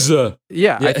loser.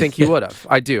 I think he would have.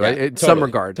 I do. In some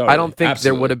regard. Totally. I don't think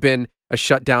there would have been a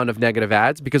shutdown of negative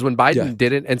ads because when Biden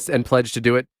did it and pledged to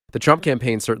do it, the Trump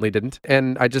campaign certainly didn't.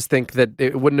 And I just think that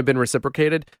it wouldn't have been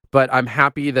reciprocated. But I'm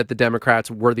happy that the Democrats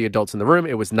were the adults in the room.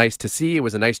 It was nice to see. It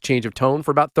was a nice change of tone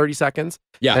for about 30 seconds.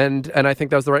 Yeah. And I think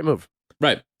that was the right move.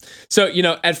 Right. So,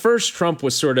 at first Trump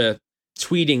was sort of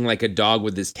tweeting like a dog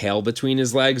with his tail between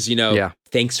his legs,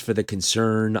 thanks for the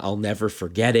concern. I'll never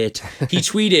forget it. He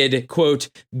tweeted, quote,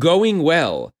 going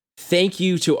well. Thank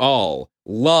you to all.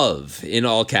 Love in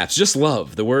all caps. Just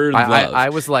love. The word love. I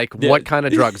was like, what kind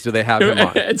of drugs do they have him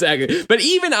on? Exactly. But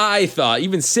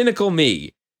even cynical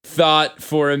me, thought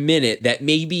for a minute that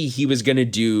maybe he was going to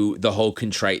do the whole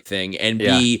contrite thing and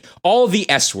be all the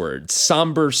S words,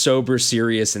 somber, sober,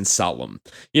 serious, and solemn.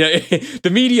 The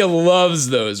media loves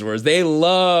those words.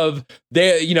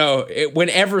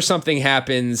 Whenever something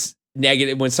happens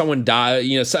negative, when someone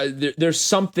dies, there's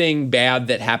something bad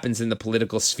that happens in the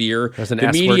political sphere.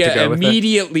 The media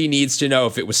immediately needs to know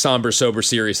if it was somber, sober,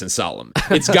 serious, and solemn.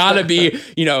 It's got to be,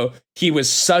 he was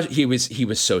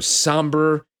so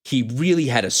somber. He really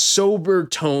had a sober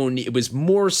tone. It was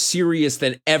more serious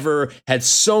than ever, had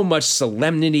so much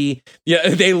solemnity. Yeah,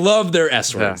 they love their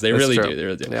S words. They really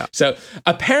do. Yeah. So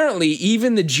apparently,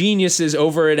 even the geniuses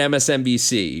over at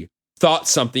MSNBC thought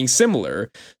something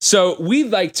similar. So we'd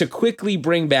like to quickly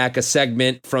bring back a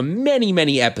segment from many,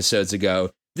 many episodes ago.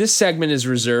 This segment is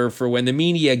reserved for when the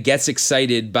media gets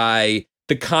excited by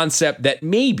the concept that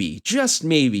maybe, just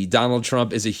maybe, Donald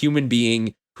Trump is a human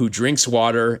being who drinks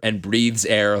water and breathes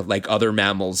air like other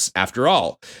mammals after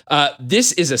all.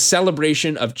 This is a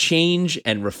celebration of change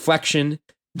and reflection.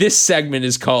 This segment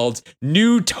is called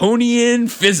Newtonian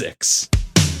Physics.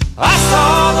 I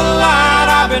saw the light,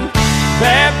 I've been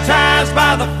baptized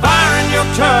by the fire in your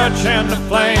touch and the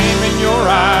flame in your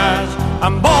eyes.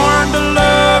 I'm born to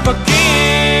love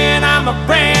again, I'm a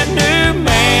brand new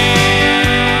man.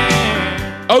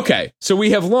 Okay, so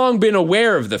we have long been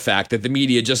aware of the fact that the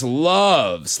media just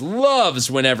loves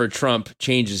whenever Trump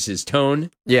changes his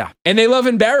tone. Yeah. And they love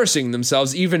embarrassing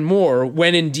themselves even more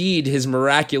when indeed his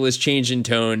miraculous change in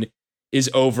tone is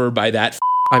over by that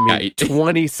night.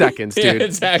 20 seconds, dude. Yeah,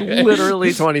 exactly.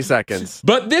 Literally 20 seconds.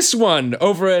 But this one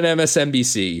over at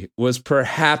MSNBC was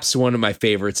perhaps one of my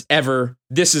favorites ever.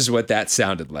 This is what that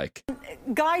sounded like.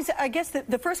 Guys, I guess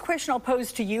the first question I'll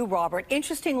pose to you, Robert,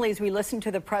 interestingly, as we listened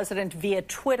to the president via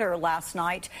Twitter last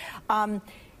night,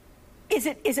 is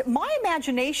it my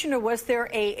imagination, or was there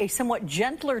a somewhat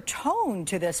gentler tone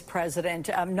to this president?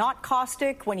 Not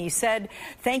caustic when he said,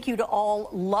 thank you to all,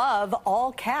 love,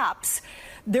 all caps.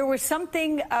 There was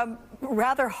something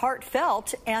rather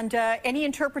heartfelt, and any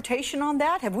interpretation on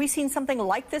that? Have we seen something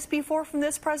like this before from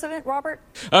this president, Robert?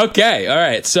 Okay, all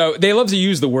right. So they love to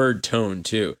use the word tone,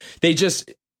 too. They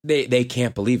they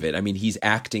can't believe it. I mean, he's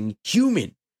acting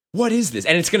human. What is this?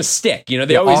 And it's going to stick.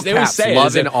 They always say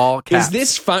love it. In all caps. Is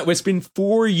this it's been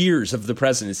 4 years of the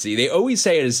presidency. They always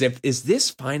say it as if, is this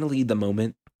finally the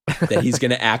moment that he's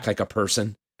going to act like a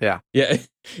person? Yeah.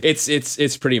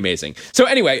 It's pretty amazing. So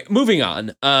anyway, moving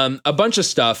on. A bunch of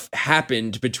stuff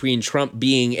happened between Trump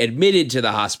being admitted to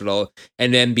the hospital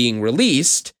and then being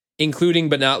released, including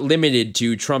but not limited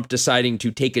to Trump deciding to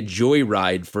take a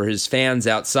joyride for his fans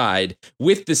outside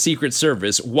with the Secret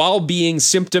Service while being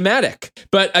symptomatic.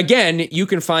 But again, you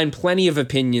can find plenty of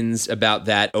opinions about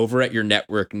that over at your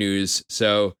network news.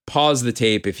 So pause the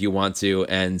tape if you want to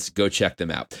and go check them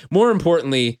out. More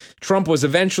importantly, Trump was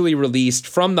eventually released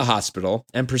from the hospital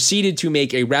and proceeded to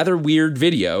make a rather weird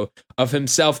video of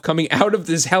himself coming out of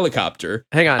this helicopter.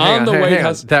 Hang on.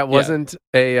 That wasn't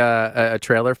a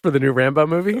trailer for the new Rambo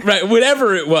movie? Right,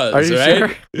 whatever it was. Are you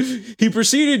right? sure? He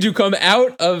proceeded to come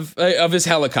out of his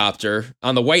helicopter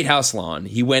on the White House lawn.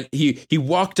 He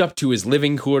walked up to his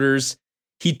living quarters.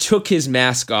 he took his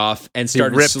mask off and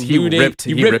started saluting.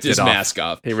 He ripped his mask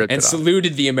off and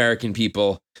saluted the American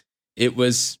people. It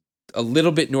was a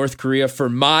little bit North Korea for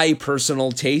my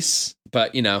personal tastes,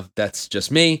 but that's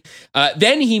just me.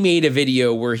 Then he made a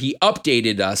video where he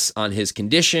updated us on his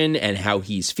condition and how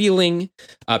he's feeling.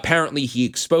 Apparently he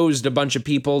exposed a bunch of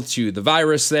people to the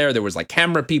virus there. There was like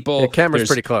camera people. The camera's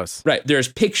pretty close. Right.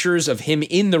 There's pictures of him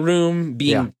in the room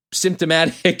being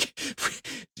symptomatic,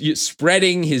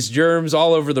 spreading his germs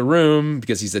all over the room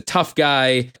because he's a tough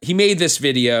guy. He made this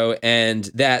video and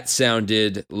that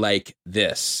sounded like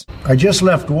this. I just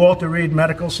left Walter Reed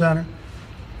Medical Center,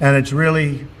 and it's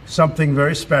really something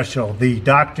very special. The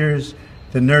doctors,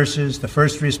 the nurses, the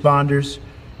first responders,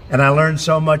 and I learned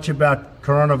so much about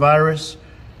coronavirus.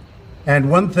 And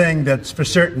one thing that's for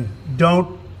certain,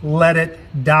 don't let it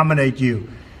dominate you.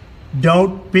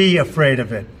 Don't be afraid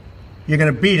of it. You're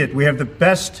going to beat it. We have the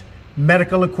best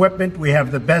medical equipment. We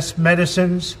have the best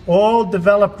medicines, all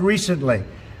developed recently.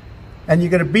 And you're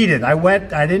going to beat it. I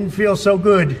didn't feel so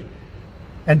good.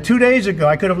 And 2 days ago,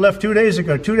 I could have left 2 days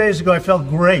ago. 2 days ago, I felt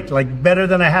great, like better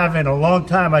than I have in a long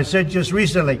time. I said just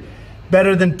recently,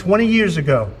 better than 20 years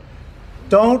ago.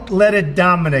 Don't let it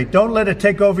dominate. Don't let it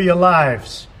take over your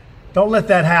lives. Don't let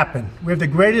that happen. We have the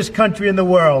greatest country in the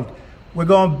world. We're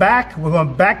going back. We're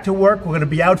going back to work. We're going to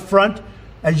be out front.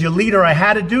 As your leader, I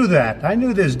had to do that. I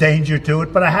knew there's danger to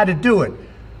it, but I had to do it.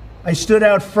 I stood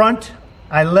out front.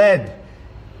 I led.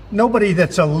 Nobody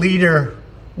that's a leader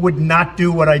would not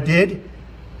do what I did.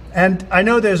 And I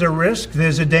know there's a risk,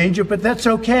 there's a danger, but that's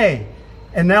okay.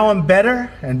 And now I'm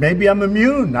better, and maybe I'm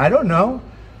immune. I don't know.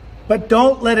 But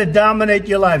don't let it dominate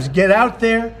your lives. Get out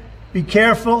there. Be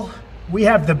careful. We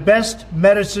have the best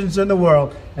medicines in the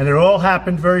world, and it all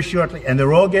happened very shortly, and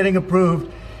they're all getting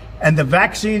approved. And the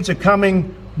vaccines are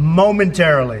coming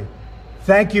momentarily.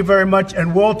 Thank you very much.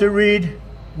 And Walter Reed,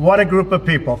 what a group of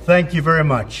people. Thank you very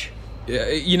much.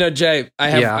 Jay,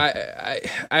 I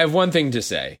have one thing to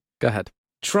say. Go ahead.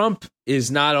 Trump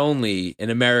is not only an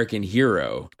American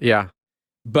hero. Yeah.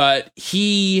 But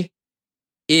he's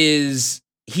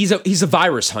a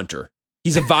virus hunter.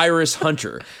 He's a virus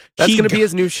hunter. That's going to be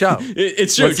his new show.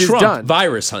 It's true. Trump,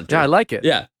 virus hunter. Yeah, I like it.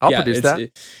 Yeah, I'll produce that.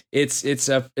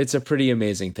 It's a pretty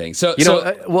amazing thing. So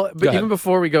but even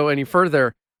before we go any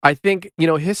further, I think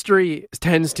history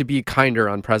tends to be kinder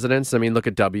on presidents. I mean, look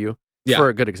at W for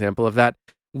a good example of that.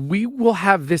 We will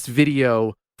have this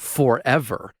video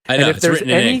forever, I know, and if there's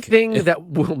anything that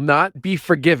will not be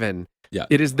forgiven,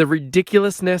 it is the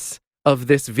ridiculousness of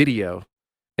this video.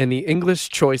 And the English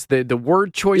choice, the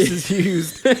word choices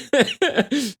used.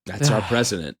 That's our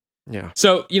president. Yeah.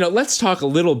 So, let's talk a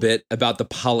little bit about the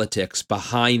politics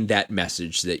behind that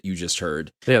message that you just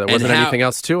heard. Yeah, there wasn't anything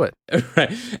else to it.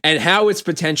 Right. And how it's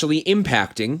potentially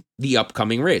impacting the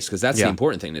upcoming race, because that's the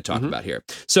important thing to talk about here.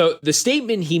 So the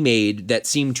statement he made that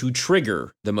seemed to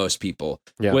trigger the most people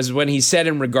was when he said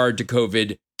in regard to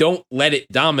COVID, don't let it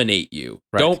dominate you.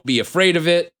 Right. Don't be afraid of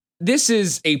it. This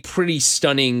is a pretty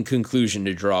stunning conclusion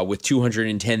to draw with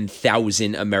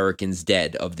 210,000 Americans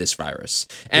dead of this virus.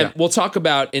 And we'll talk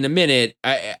about in a minute,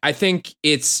 I think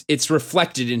it's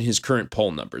reflected in his current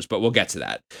poll numbers, but we'll get to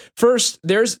that. First,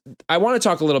 I want to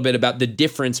talk a little bit about the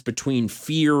difference between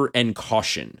fear and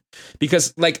caution.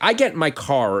 Because I get in my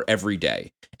car every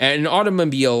day, and an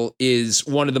automobile is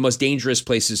one of the most dangerous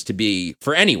places to be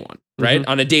for anyone. Right?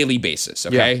 On a daily basis.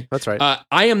 Okay. Yeah, that's right.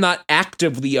 I am not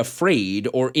actively afraid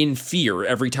or in fear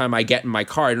every time I get in my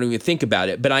car. I don't even think about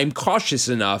it, but I'm cautious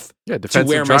enough to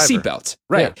wear my seatbelt.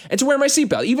 Right. Yeah. And to wear my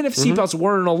seatbelt. Even if seatbelts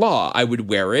weren't a law, I would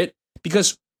wear it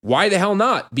because why the hell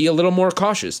not be a little more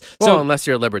cautious? Well, unless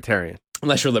you're a libertarian.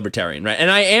 Unless you're libertarian, right?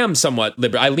 And I am somewhat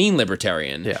I lean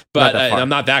libertarian, but I'm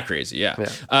not that crazy.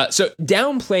 So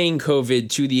downplaying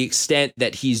COVID to the extent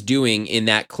that he's doing in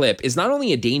that clip is not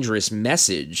only a dangerous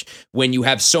message when you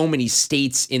have so many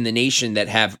states in the nation that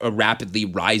have a rapidly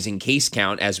rising case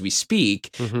count as we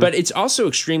speak, but it's also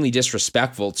extremely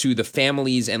disrespectful to the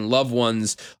families and loved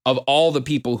ones of all the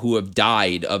people who have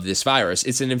died of this virus.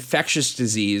 It's an infectious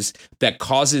disease that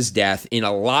causes death in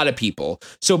a lot of people.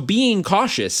 So being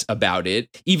cautious about it,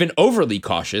 even overly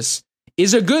cautious,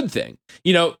 is a good thing.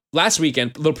 Last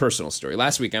weekend, a little personal story.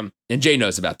 Last weekend, and Jay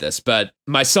knows about this, but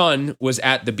my son was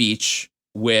at the beach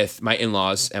with my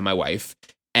in-laws and my wife,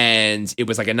 and it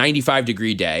was like a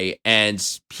 95-degree day,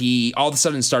 and he all of a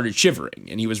sudden started shivering,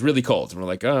 and he was really cold. And we're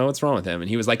like, oh, what's wrong with him? And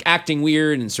he was acting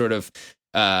weird and sort of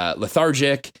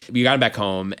lethargic. We got him back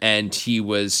home, and he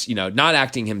was, not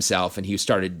acting himself, and he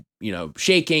started,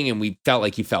 shaking, and we felt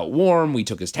like he felt warm. We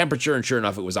took his temperature, and sure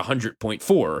enough, it was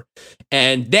 100.4.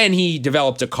 And then he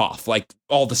developed a cough,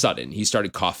 all of a sudden he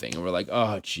started coughing, and we're like,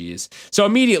 oh geez. So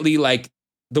immediately,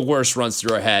 the worst runs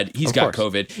through our head. He's got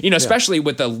COVID, especially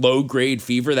with the low grade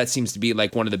fever. That seems to be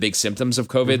like one of the big symptoms of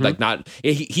COVID. Like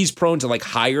he's prone to like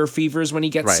higher fevers when he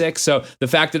gets sick. So the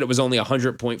fact that it was only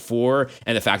 100.4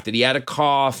 and the fact that he had a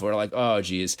cough, we're like, oh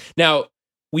geez. Now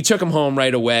we took him home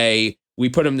right away. We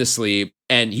put him to sleep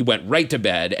and he went right to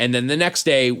bed. And then the next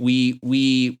day we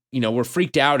were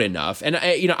freaked out enough. And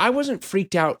I wasn't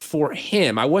freaked out for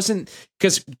him. I wasn't,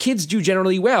 because kids do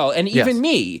generally well. And even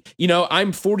me,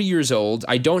 I'm 40 years old.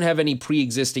 I don't have any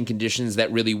pre-existing conditions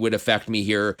that really would affect me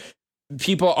here.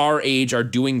 People our age are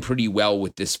doing pretty well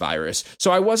with this virus.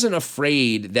 So I wasn't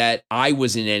afraid that I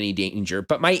was in any danger.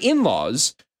 But my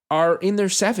in-laws are in their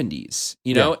 70s,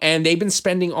 and they've been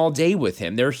spending all day with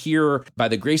him. They're here by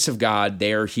the grace of God.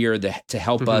 They're here to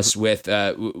help us with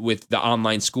the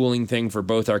online schooling thing for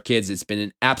both our kids. It's been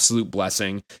an absolute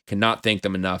blessing. Cannot thank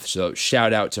them enough. So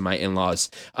shout out to my in-laws.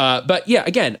 But yeah,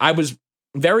 again, I was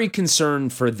very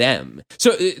concerned for them.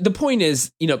 So the point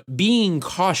is, being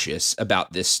cautious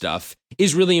about this stuff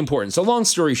is really important. So long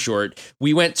story short,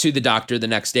 we went to the doctor the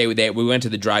next day. We went to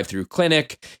the drive-through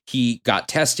clinic. He got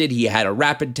tested. He had a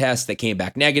rapid test that came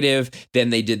back negative.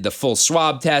 Then they did the full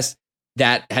swab test.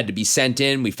 That had to be sent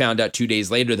in. We found out 2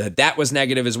 days later that was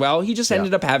negative as well. He just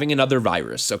ended up having another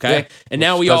virus, okay? Yeah, and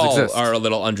now we all are a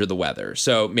little under the weather.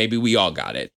 So maybe we all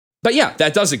got it. But yeah,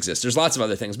 that does exist. There's lots of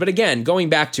other things. But again, going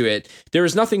back to it, there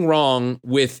is nothing wrong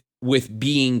with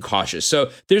being cautious.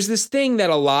 So there's this thing that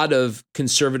a lot of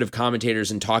conservative commentators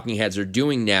and talking heads are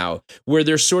doing now, where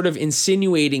they're sort of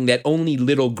insinuating that only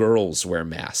little girls wear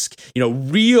masks.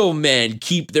 Real men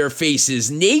keep their faces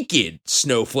naked,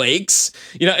 snowflakes.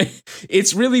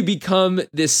 It's really become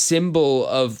this symbol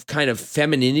of kind of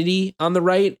femininity on the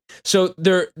right. So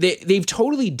they've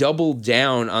totally doubled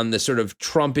down on the sort of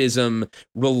Trumpism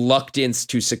reluctance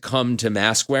to succumb to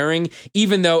mask wearing,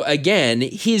 even though, again,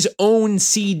 his own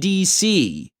CDC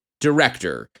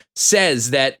director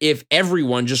says that if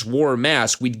everyone just wore a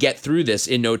mask, we'd get through this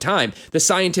in no time. The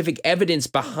scientific evidence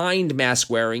behind mask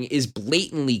wearing is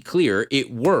blatantly clear. It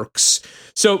works.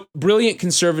 So brilliant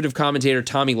conservative commentator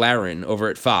Tomi Lahren over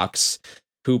at Fox,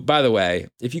 who, by the way,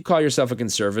 if you call yourself a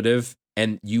conservative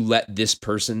and you let this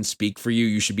person speak for you,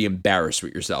 you should be embarrassed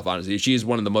with yourself, honestly. She is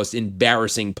one of the most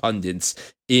embarrassing pundits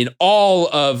in all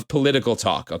of political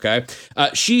talk, okay?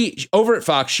 She, over at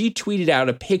Fox, she tweeted out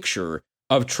a picture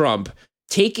of Trump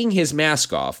taking his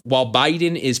mask off while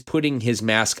Biden is putting his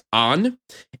mask on.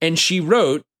 And she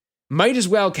wrote, "Might as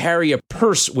well carry a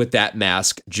purse with that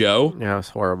mask, Joe." Yeah, it's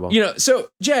horrible. So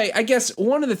Jay, I guess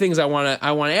one of the things I want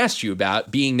to ask you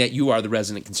about, being that you are the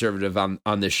resident conservative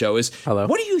on this show, is Hello.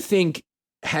 What do you think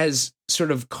has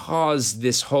sort of caused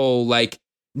this whole like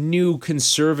new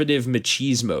conservative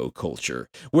machismo culture,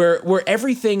 where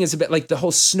everything is about like the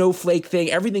whole snowflake thing?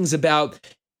 Everything's about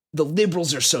the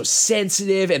liberals are so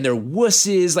sensitive and they're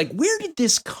wusses. Like, where did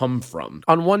this come from?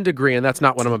 On one degree, and that's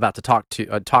not what I'm about to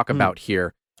talk about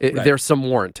here. There's some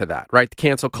warrant to that, right? The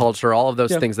cancel culture, all of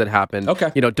those things that happen.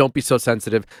 Okay. Don't be so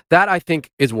sensitive. That, I think,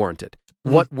 is warranted.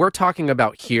 What we're talking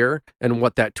about here and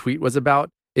what that tweet was about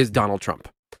is Donald Trump.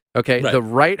 Okay? Right. The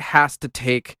right has to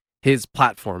take his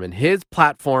platform. And his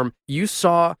platform, you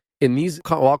saw in these,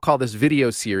 I'll call this video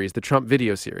series, the Trump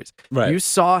video series. Right. You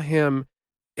saw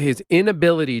his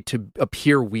inability to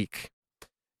appear weak.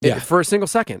 For a single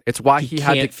second. It's why he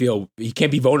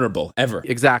can't be vulnerable ever.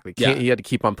 Exactly. He had to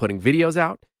keep on putting videos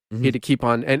out. He had to keep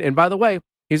on, and by the way,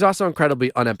 he's also incredibly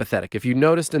unempathetic. If you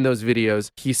noticed in those videos,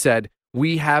 he said,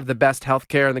 "We have the best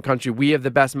healthcare in the country. We have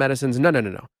the best medicines." No.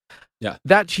 Yeah.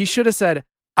 That he should have said,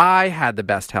 "I had the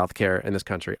best healthcare in this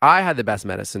country. I had the best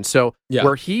medicine." So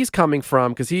where he's coming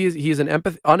from, because he's an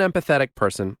unempathetic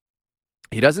person,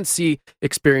 he doesn't see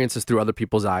experiences through other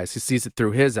people's eyes. He sees it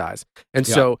through his eyes, and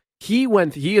so he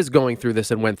is going through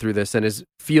this and went through this and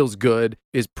feels good,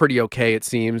 is pretty okay, it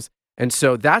seems. And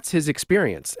so that's his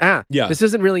experience. This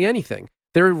isn't really anything.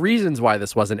 There are reasons why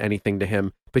this wasn't anything to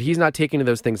him, but he's not taking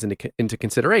those things into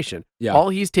consideration. Yeah. All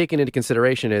he's taking into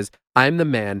consideration is, I'm the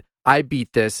man. I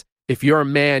beat this. If you're a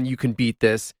man, you can beat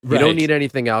this. You don't need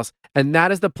anything else. And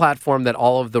that is the platform that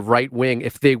all of the right wing,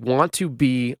 if they want to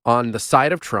be on the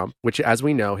side of Trump, which, as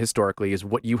we know, historically is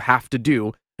what you have to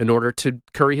do in order to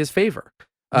curry his favor.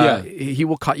 He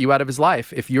will cut you out of his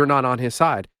life if you're not on his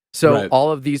side. So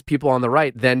all of these people on the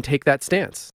right then take that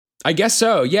stance. I guess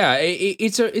so. Yeah,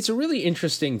 it's a really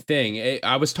interesting thing.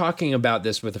 I was talking about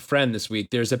this with a friend this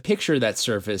week. There's a picture that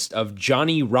surfaced of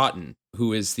Johnny Rotten,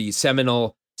 who is the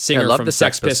seminal singer from the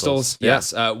Sex Pistols.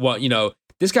 Yes.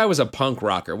 This guy was a punk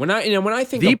rocker. When I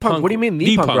think the of punk, what do you mean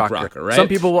the punk rocker? Right? Some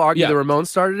people will argue the Ramones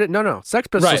started it. No, Sex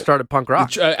Pistols started punk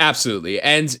rock. Absolutely.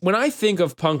 And when I think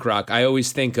of punk rock, I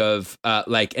always think of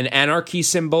like an anarchy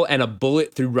symbol and a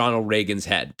bullet through Ronald Reagan's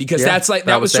head, because that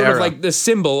was sort of like the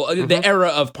symbol, the era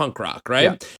of punk rock,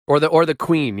 right? Yeah. Or the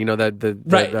Queen,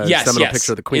 the seminal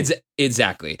picture of the Queen.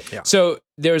 Exactly. Yeah. So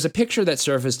there was a picture that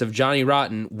surfaced of Johnny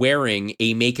Rotten wearing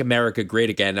a Make America Great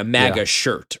Again, a MAGA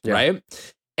shirt, right?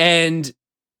 And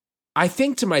I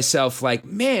think to myself, like,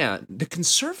 man, the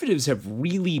conservatives have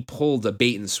really pulled a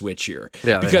bait and switch here.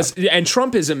 Yeah, because and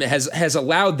Trumpism has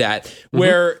allowed that,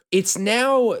 where it's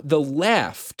now the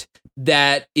left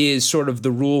that is sort of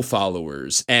the rule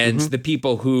followers and the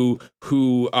people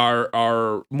who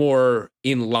are more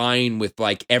in line with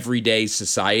like everyday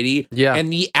society. Yeah.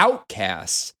 And the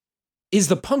outcast is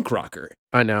the punk rocker.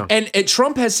 I know. And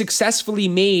Trump has successfully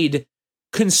made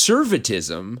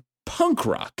conservatism punk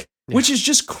rock. Which is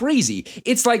just crazy.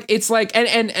 It's like,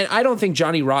 and I don't think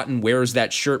Johnny Rotten wears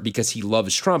that shirt because he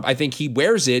loves Trump. I think he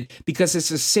wears it because it's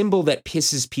a symbol that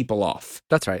pisses people off.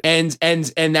 That's right. And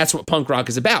that's what punk rock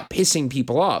is about, pissing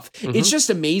people off. It's just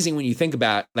amazing when you think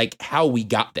about like how we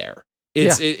got there.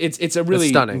 It's a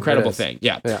really incredible thing.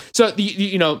 Yeah. So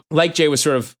like Jay was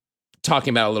sort of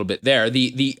talking about a little bit there,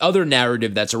 the other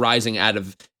narrative that's arising out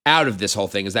of this whole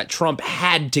thing is that Trump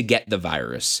had to get the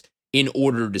virus in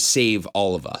order to save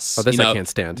all of us. Oh, this I can't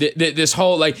stand. This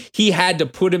whole, like, he had to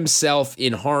put himself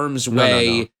in harm's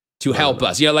way to help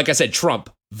us. Like I said, Trump,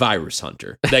 virus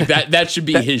hunter. Like that should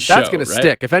be his show. That's going to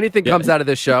stick. If anything comes out of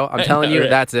this show, I'm telling you,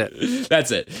 that's it.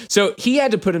 That's it. So he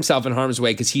had to put himself in harm's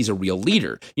way because he's a real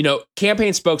leader.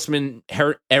 Campaign spokesman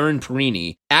Erin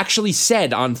Perini actually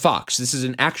said on Fox, this is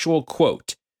an actual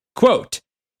quote,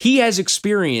 "He has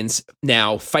experience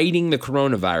now fighting the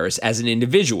coronavirus as an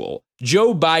individual.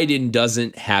 Joe Biden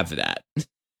doesn't have that."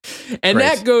 And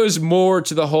that goes more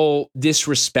to the whole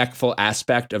disrespectful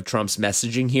aspect of Trump's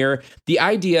messaging here. The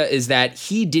idea is that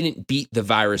he didn't beat the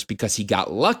virus because he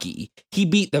got lucky. He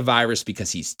beat the virus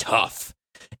because he's tough.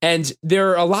 And there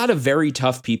are a lot of very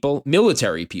tough people,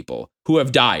 military people, who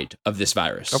have died of this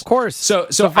virus. Of course. So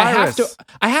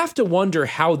I have to wonder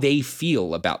how they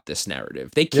feel about this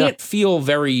narrative. They can't feel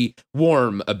very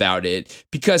warm about it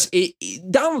because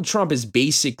Donald Trump is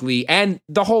basically, and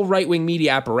the whole right-wing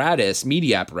media apparatus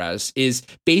is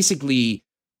basically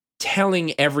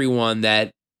telling everyone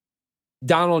that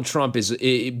Donald Trump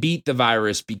beat the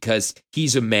virus because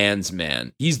he's a man's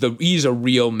man. He's a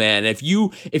real man. If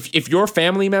your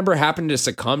family member happened to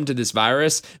succumb to this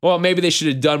virus, well, maybe they should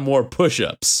have done more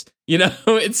push-ups.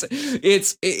 It's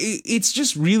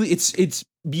just really it's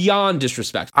beyond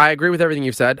disrespect. I agree with everything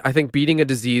you've said. I think beating a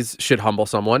disease should humble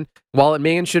someone. While it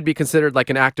may and should be considered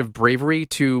like an act of bravery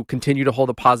to continue to hold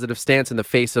a positive stance in the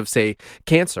face of, say,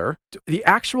 cancer, the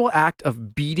actual act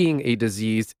of beating a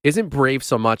disease isn't brave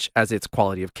so much as its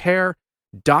quality of care,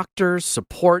 doctors,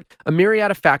 support, a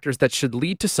myriad of factors that should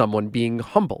lead to someone being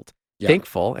humbled,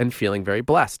 thankful, and feeling very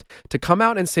blessed. To come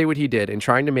out and say what he did in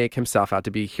trying to make himself out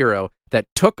to be a hero that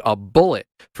took a bullet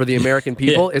for the American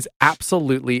people is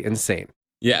absolutely insane.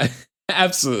 Yeah,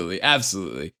 absolutely.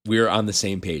 We're on the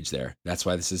same page there. That's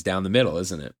why this is down the middle,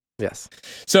 isn't it? Yes.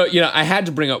 So, I had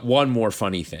to bring up one more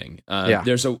funny thing.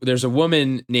 There's a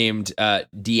woman named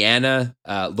Deanna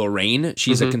Lorraine.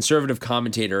 She's a conservative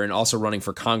commentator and also running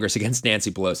for Congress against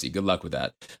Nancy Pelosi. Good luck with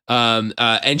that.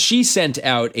 And she sent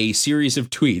out a series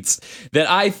of tweets that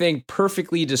I think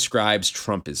perfectly describes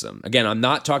Trumpism. Again, I'm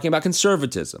not talking about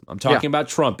conservatism. I'm talking about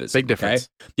Trumpism. Big difference.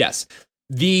 Okay? Yes.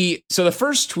 So the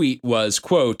first tweet was,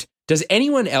 quote, "Does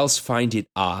anyone else find it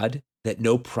odd that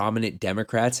no prominent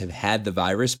Democrats have had the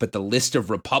virus, but the list of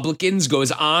Republicans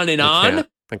goes on and on?"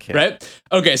 I can't. Right?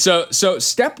 Okay, so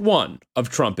step one of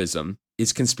Trumpism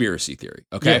is conspiracy theory,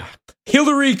 okay? Yeah.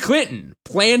 Hillary Clinton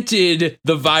planted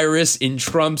the virus in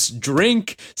Trump's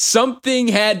drink. Something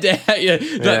had to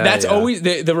that's always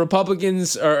the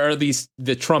Republicans, or at least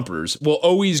the Trumpers, will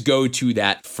always go to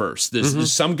that first.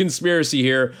 There's some conspiracy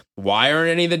here. Why aren't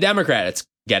any of the Democrats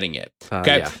getting it?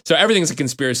 Okay, so everything's a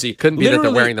conspiracy. Couldn't be that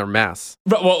they're wearing their masks.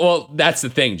 Well, that's the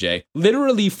thing, Jay.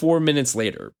 Literally 4 minutes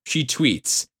later, she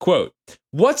tweets, quote,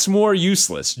 "What's more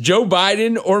useless, Joe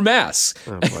Biden or masks?"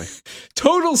 Oh, boy.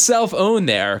 Total self-own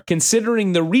there,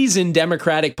 considering the reason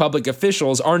Democratic public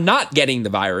officials are not getting the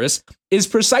virus is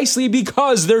precisely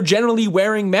because they're generally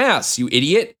wearing masks, you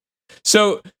idiot.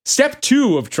 So step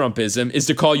 2 of Trumpism is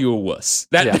to call you a wuss.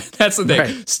 That's the thing.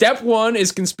 Right. Step 1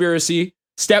 is conspiracy.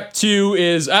 Step 2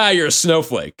 is you're a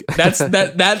snowflake. That's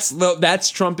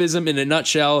Trumpism in a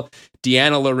nutshell.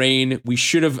 Deanna Lorraine, we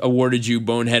should have awarded you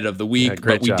Bonehead of the Week,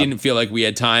 but we didn't feel like we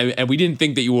had time, and we didn't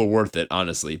think that you were worth it,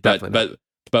 honestly. But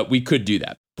but we could do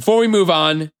that. Before we move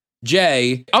on,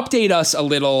 Jay, update us a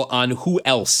little on who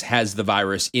else has the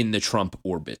virus in the Trump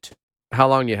orbit. How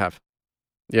long do you have?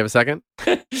 You have a second?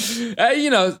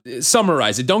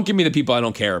 Summarize it. Don't give me the people I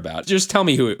don't care about. Just tell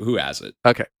me who has it.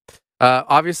 Okay.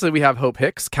 Obviously, we have Hope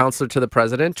Hicks, counselor to the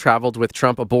president, traveled with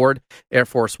Trump aboard Air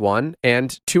Force One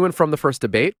and to and from the first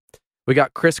debate. We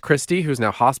got Chris Christie, who's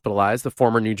now hospitalized. The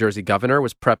former New Jersey governor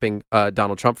was prepping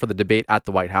Donald Trump for the debate at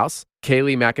the White House.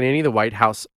 Kayleigh McEnany, the White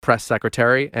House press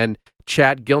secretary, and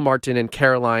Chad Gilmartin and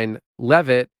Caroline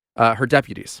Leavitt, her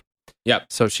deputies. Yep.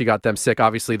 So she got them sick.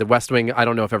 Obviously, the West Wing, I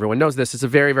don't know if everyone knows this, is a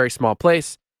very, very small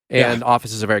place, and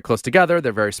offices are very close together.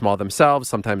 They're very small themselves.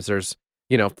 Sometimes there's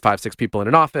 5-6 people in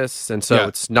an office, and so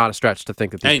it's not a stretch to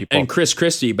think that these people... And Chris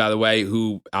Christie, by the way,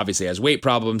 who obviously has weight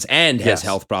problems and has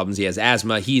health problems, he has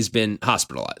asthma, he's been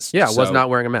hospitalized. Yeah, was not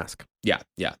wearing a mask. Yeah.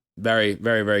 Very,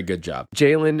 very, very good job.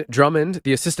 Jalen Drummond,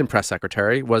 the assistant press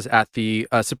secretary, was at the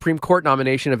Supreme Court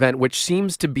nomination event, which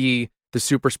seems to be the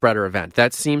super spreader event.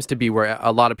 That seems to be where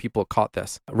a lot of people caught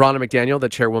this. Ronna McDaniel, the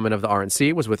chairwoman of the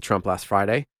RNC, was with Trump last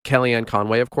Friday. Kellyanne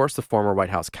Conway, of course, the former White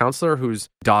House counselor, whose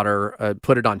daughter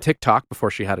put it on TikTok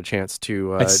before she had a chance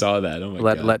to I saw that. Oh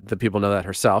my God. Let the people know that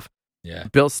herself. Yeah.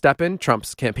 Bill Steppen,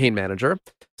 Trump's campaign manager.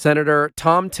 Senator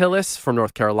Tom Tillis from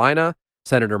North Carolina.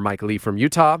 Senator Mike Lee from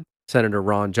Utah. Senator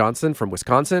Ron Johnson from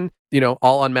Wisconsin.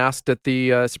 All unmasked at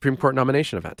the Supreme Court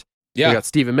nomination event. Yeah. We got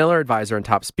Stephen Miller, advisor and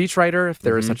top speechwriter, if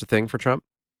there is such a thing for Trump.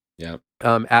 Yeah.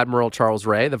 Admiral Charles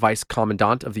Ray, the vice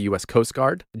commandant of the U.S. Coast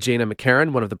Guard. Jana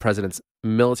McCarran, one of the president's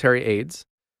military aides.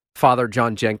 Father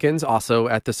John Jenkins, also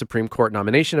at the Supreme Court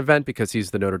nomination event because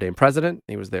he's the Notre Dame president.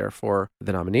 He was there for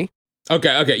the nominee.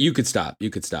 Okay. You could stop.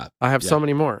 I have so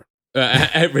many more.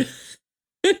 Do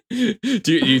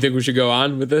you think we should go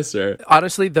on with this? Or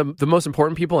honestly, the most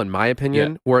important people, in my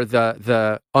opinion, were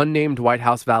the unnamed White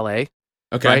House valet.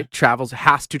 Okay. Right?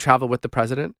 Has to travel with the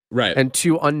president. Right. And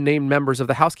 2 unnamed members of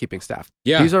the housekeeping staff.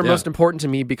 Yeah. These are most important to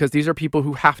me because these are people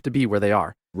who have to be where they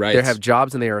are. Right. They have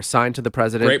jobs and they are assigned to the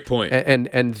president. Great point.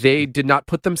 And they did not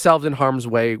put themselves in harm's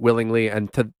way willingly.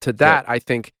 And to that, I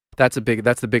think that's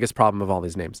the biggest problem of all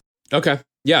these names. Okay.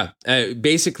 Yeah.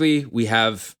 Basically,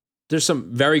 there's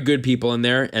some very good people in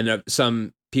there and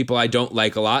some people I don't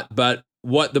like a lot. But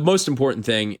the most important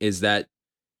thing is that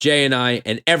Jay and I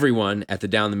and everyone at the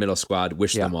Down the Middle squad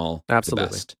wish them all the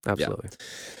best. Absolutely. Yeah.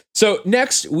 So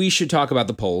next, we should talk about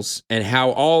the polls and how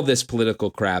all this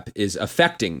political crap is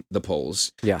affecting the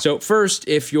polls. Yeah. So first,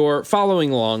 if you're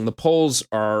following along, the polls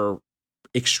are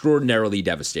extraordinarily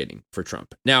devastating for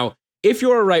Trump. Now, if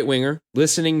you're a right-winger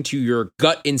listening to your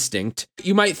gut instinct,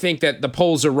 you might think that the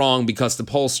polls are wrong because the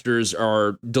pollsters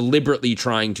are deliberately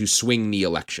trying to swing the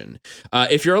election.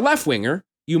 If you're a left-winger,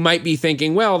 you might be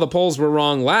thinking, well, the polls were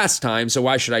wrong last time, so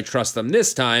why should I trust them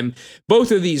this time?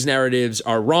 Both of these narratives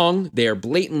are wrong. They are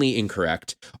blatantly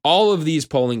incorrect. All of these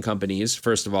polling companies,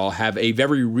 first of all, have a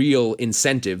very real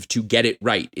incentive to get it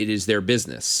right. It is their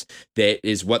business. That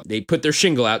is what they put their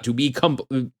shingle out to be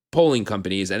polling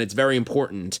companies, and it's very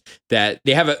important that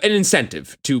they have an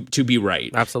incentive to be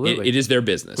right. Absolutely. It is their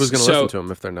business. Who's going to listen to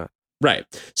them if they're not? Right.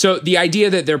 So the idea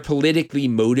that they're politically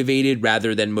motivated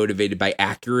rather than motivated by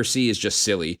accuracy is just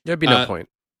silly. There'd be no point.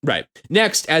 Right.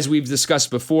 Next, as we've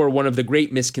discussed before, one of the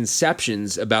great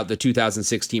misconceptions about the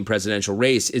 2016 presidential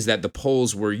race is that the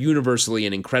polls were universally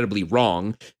and incredibly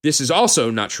wrong. This is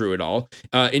also not true at all.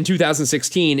 In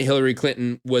 2016, Hillary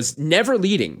Clinton was never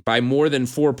leading by more than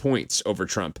 4 points over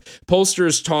Trump.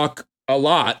 Pollsters talk a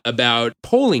lot about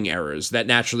polling errors that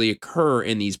naturally occur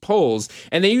in these polls,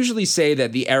 and they usually say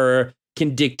that the error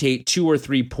can dictate 2 or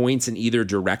 3 points in either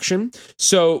direction.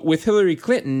 So with Hillary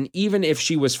Clinton, even if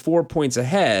she was 4 points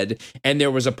ahead and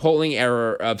there was a polling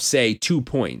error of, say, 2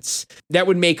 points, that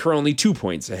would make her only 2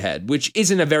 points ahead, which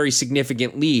isn't a very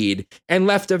significant lead and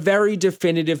left a very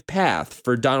definitive path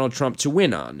for Donald Trump to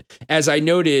win on. As I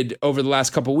noted over the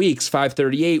last couple weeks,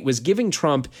 538 was giving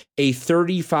Trump a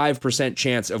 35%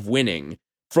 chance of winning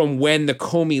from when the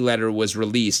Comey letter was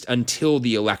released until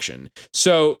the election.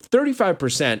 So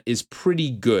 35% is pretty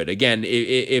good. Again,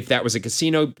 if that was a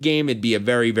casino game, it'd be a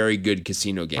very, very good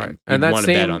casino game. Right. And that's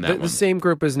the same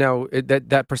group is now,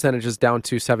 that percentage is down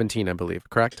to 17, I believe,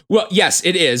 correct? Well, yes,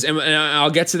 it is. And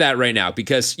I'll get to that right now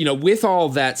because, with all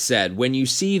that said, when you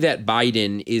see that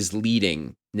Biden is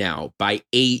leading now by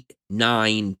 8,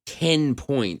 9, 10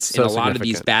 points in a lot of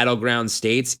these battleground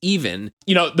states, even,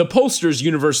 the pollsters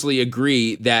universally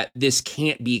agree that this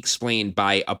can't be explained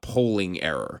by a polling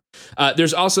error.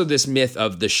 There's also this myth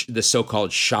of the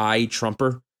so-called shy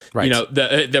Trumper. Right.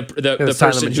 The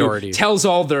person majority who tells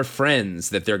all their friends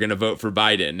that they're going to vote for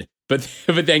Biden,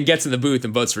 but then gets in the booth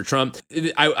and votes for Trump.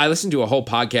 I listened to a whole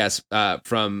podcast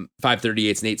from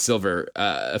 538's Nate Silver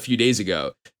a few days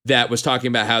ago that was talking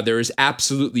about how there is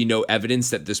absolutely no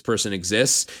evidence that this person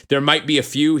exists. There might be a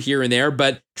few here and there,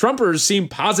 but Trumpers seem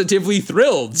positively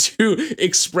thrilled to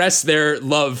express their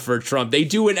love for Trump. They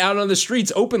do it out on the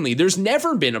streets openly. There's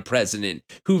never been a president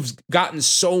who's gotten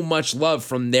so much love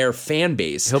from their fan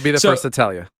base. He'll be the first to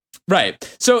tell you.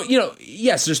 Right. So,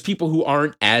 yes, there's people who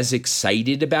aren't as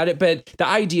excited about it, but the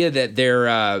idea that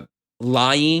they're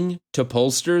lying to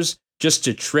pollsters just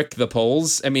to trick the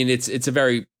polls, I mean, it's a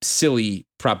very silly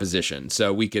proposition.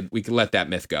 So we could let that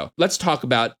myth go. Let's talk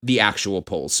about the actual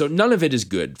polls. So none of it is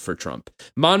good for Trump.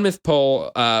 Monmouth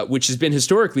poll, which has been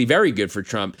historically very good for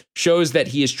Trump, shows that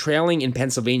he is trailing in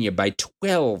Pennsylvania by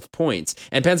 12 points.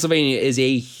 And Pennsylvania is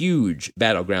a huge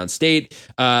battleground state.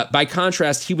 By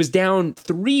contrast, he was down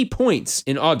 3 points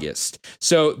in August.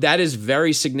 So that is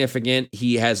very significant.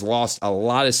 He has lost a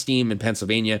lot of steam in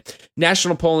Pennsylvania.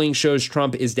 National polling shows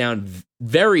Trump is down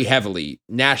very heavily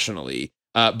nationally.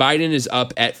 Biden is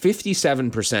up at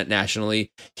 57%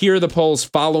 nationally. Here are the polls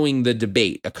following the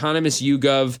debate. Economist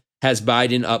YouGov has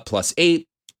Biden up +8.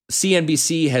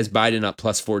 CNBC has Biden up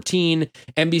 +14.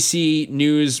 NBC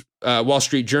News, Wall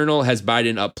Street Journal has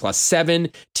Biden up +7.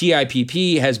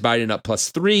 TIPP has Biden up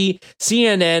 +3.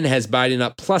 CNN has Biden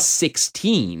up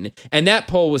 +16. And that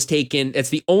poll was taken, it's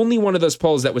the only one of those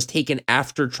polls that was taken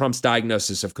after Trump's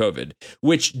diagnosis of COVID,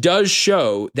 which does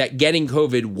show that getting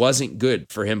COVID wasn't good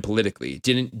for him politically. It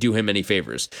didn't do him any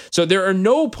favors. So there are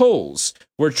no polls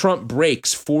where Trump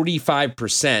breaks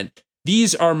 45%.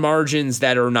 These are margins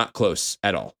that are not close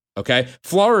at all. Okay.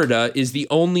 Florida is the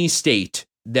only state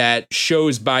that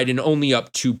shows Biden only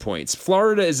up 2 points.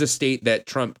 Florida is a state that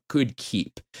Trump could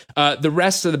keep. The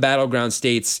rest of the battleground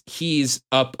states, he's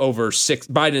up over 6.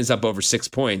 Biden is up over 6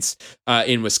 points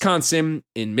in Wisconsin,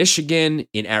 in Michigan,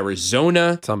 in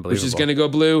Arizona, which is going to go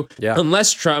blue. Yeah.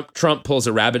 Unless Trump pulls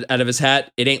a rabbit out of his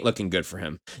hat, it ain't looking good for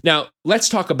him. Now, let's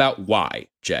talk about why,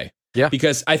 Jay. Yeah.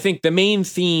 Because I think the main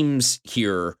themes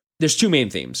here, there's two main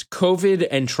themes: COVID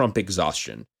and Trump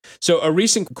exhaustion. So a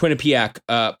recent Quinnipiac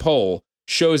poll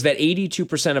shows that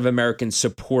 82% of Americans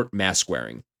support mask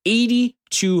wearing. 82%.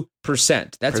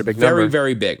 That's very,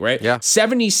 very big, right? Yeah.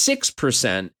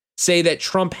 76% say that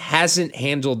Trump hasn't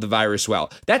handled the virus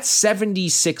well. That's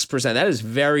 76%. That is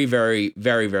very, very,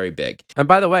 very, very big. And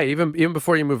by the way, even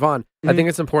before you move on, I think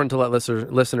it's important to let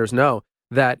listeners know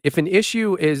that if an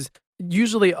issue is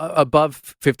usually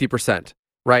above 50%,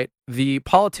 right, the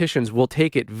politicians will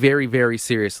take it very, very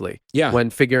seriously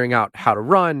when figuring out how to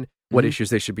run, what issues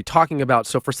they should be talking about.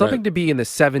 So for something to be in the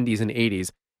 70s and 80s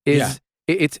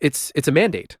it's a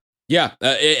mandate. Yeah,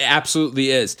 it absolutely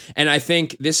is. And I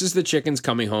think this is the chickens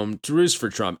coming home to roost for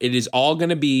Trump. It is all going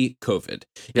to be COVID.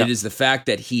 Yeah. It is the fact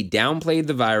that he downplayed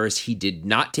the virus. He did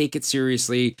not take it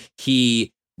seriously.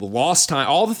 He lost time.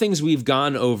 All the things we've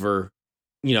gone over,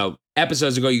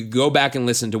 episodes ago, you go back and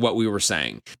listen to what we were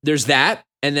saying. There's that.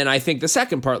 And then I think the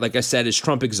second part, like I said, is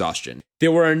Trump exhaustion.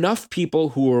 There were enough people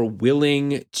who were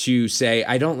willing to say,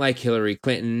 I don't like Hillary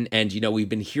Clinton. And, we've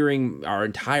been hearing our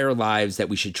entire lives that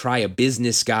we should try a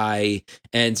business guy.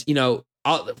 And,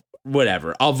 I'll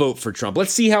vote for Trump.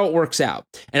 Let's see how it works out.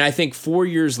 And I think 4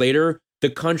 years later,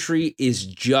 the country is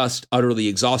just utterly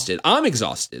exhausted. I'm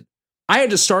exhausted. I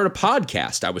had to start a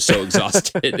podcast. I was so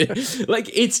exhausted.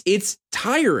 It's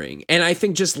tiring. And I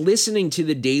think just listening to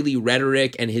the daily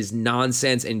rhetoric and his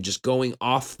nonsense and just going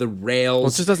off the rails. Well,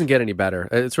 it just doesn't get any better.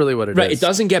 It's really what it is. Right. It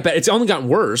doesn't get better. It's only gotten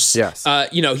worse. Yes.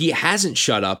 He hasn't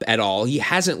shut up at all. He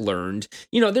hasn't learned.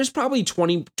 There's probably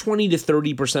 20 to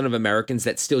 30% of Americans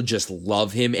that still just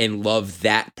love him and love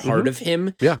that part of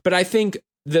him. Yeah. But I think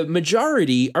the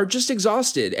majority are just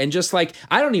exhausted and just like,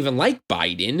 I don't even like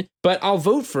Biden, but I'll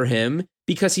vote for him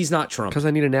because he's not Trump. Because I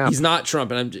need a nap. He's not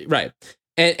Trump. And I'm right.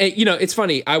 And it's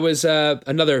funny. I was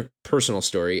another personal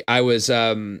story. I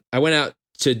went out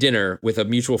to dinner with a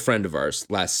mutual friend of ours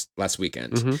last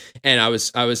weekend. And I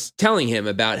was telling him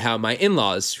about how my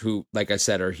in-laws, who, like I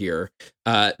said, are here,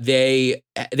 they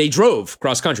drove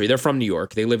cross country. They're from New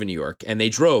York. They live in New York, and they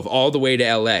drove all the way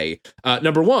to LA.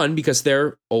 Number one, because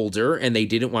they're older and they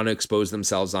didn't want to expose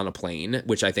themselves on a plane,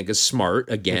 which I think is smart.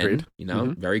 Again,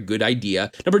 Agreed. Very good idea.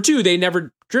 Number two, they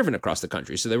never driven across the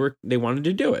country, so they wanted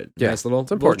to do it. Yeah, nice little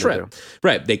trip.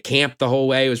 Right. They camped the whole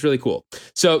way. It was really cool.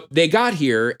 So they got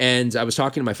here, and I was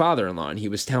talking to my father-in-law, and he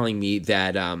was telling me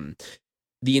that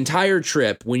the entire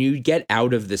trip, when you get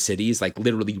out of the cities, like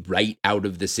literally right out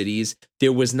of the cities,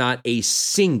 there was not a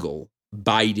single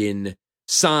Biden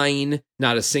sign,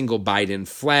 not a single Biden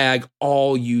flag.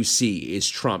 All you see is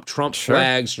Trump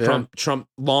flags, Trump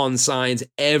lawn signs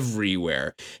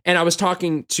everywhere. And I was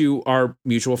talking to our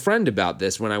mutual friend about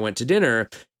this when I went to dinner,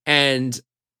 and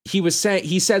he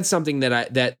said something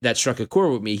that struck a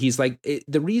chord with me. He's like,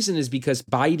 the reason is because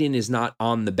Biden is not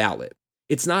on the ballot.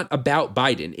 It's not about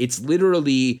Biden. It's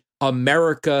literally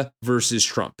America versus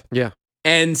Trump. Yeah.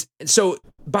 And so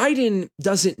Biden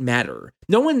doesn't matter.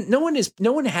 No one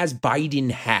has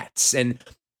Biden hats and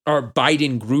are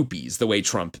Biden groupies the way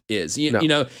Trump is. You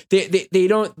know, they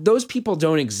don't, those people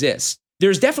don't exist.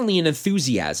 There's definitely an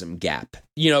enthusiasm gap.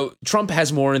 You know, Trump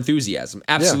has more enthusiasm.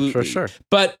 Absolutely. Yeah, for sure.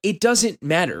 But it doesn't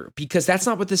matter because that's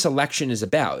not what this election is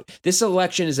about. This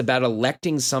election is about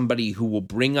electing somebody who will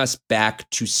bring us back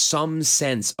to some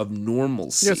sense of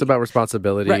normalcy. Yeah, it's about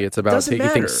responsibility. Right. It's about taking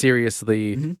things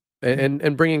seriously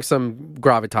and bringing some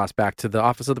gravitas back to the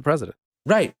office of the president.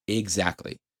 Right.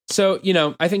 Exactly. So, you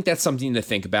know, I think that's something to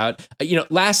think about. You know,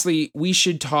 lastly, we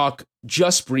should talk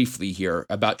just briefly here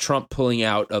about Trump pulling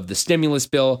out of the stimulus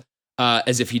bill,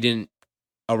 as if he didn't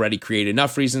already create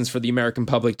enough reasons for the American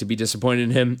public to be disappointed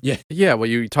in him. Yeah. Yeah. Well,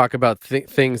 you talk about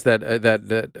things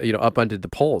that you know, upended the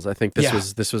polls. I think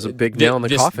this was a big nail in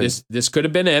the coffin. This could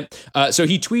have been it. So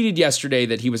he tweeted yesterday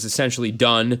that he was essentially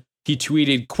done. He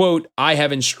tweeted, quote, "I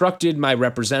have instructed my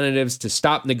representatives to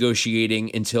stop negotiating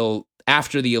until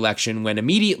after the election, when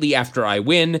immediately after I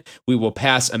win, we will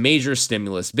pass a major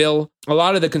stimulus bill." A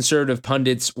lot of the conservative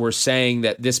pundits were saying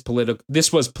that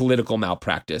this was political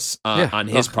malpractice on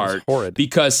his part,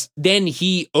 because then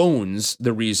he owns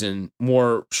the reason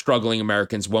more struggling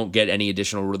Americans won't get any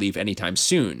additional relief anytime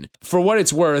soon. For what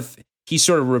it's worth, he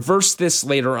sort of reversed this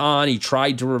later on. He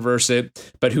tried to reverse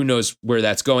it, but who knows where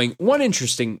that's going. One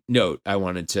interesting note I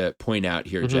wanted to point out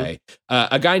here, Jay.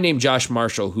 A guy named Josh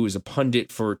Marshall, who is a pundit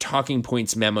for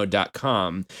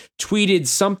TalkingPointsMemo.com, tweeted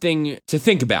something to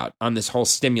think about on this whole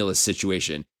stimulus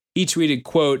situation. He tweeted,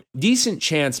 quote, "Decent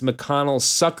chance McConnell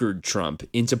suckered Trump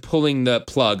into pulling the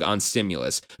plug on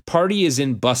stimulus. Party is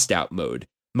in bust-out mode.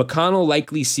 McConnell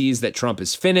likely sees that Trump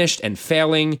is finished and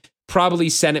failing, probably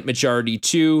Senate majority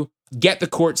too. Get the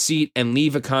court seat and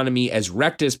leave economy as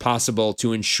wrecked as possible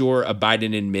to ensure a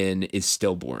Biden admin is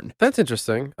stillborn." That's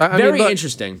interesting. Very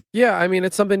interesting. Yeah, I mean,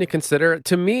 it's something to consider.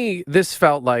 To me, this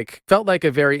felt like a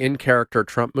very in-character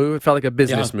Trump move. It felt like a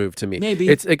business move to me. Maybe.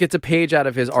 It gets a page out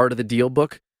of his Art of the Deal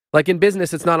book. Like in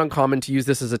business, it's not uncommon to use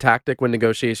this as a tactic when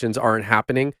negotiations aren't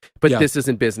happening. But this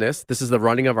isn't business. This is the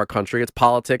running of our country. It's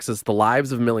politics. It's the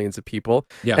lives of millions of people.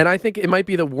 Yeah. And I think it might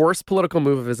be the worst political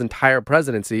move of his entire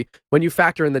presidency when you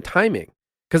factor in the timing.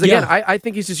 Because again, I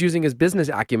think he's just using his business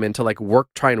acumen to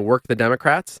try and work the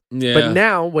Democrats. Yeah. But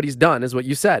now what he's done is what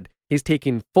you said. He's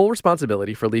taking full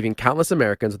responsibility for leaving countless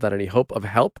Americans without any hope of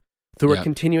help through a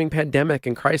continuing pandemic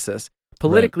and crisis.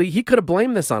 Politically, he could have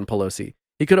blamed this on Pelosi.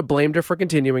 He could have blamed her for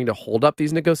continuing to hold up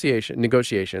these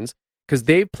negotiations because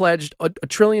they've pledged $1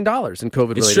 trillion in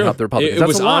COVID-related help the Republicans. It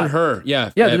was on her.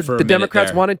 Yeah. The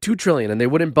Democrats wanted $2 trillion and they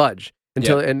wouldn't budge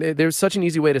until. And there's such an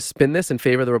easy way to spin this in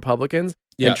favor of the Republicans.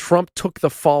 Yeah. And Trump took the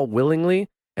fall willingly,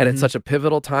 and at such a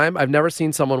pivotal time. I've never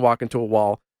seen someone walk into a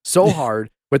wall so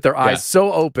hard with their eyes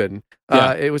so open.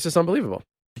 It was just unbelievable.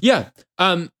 Yeah,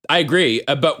 I agree.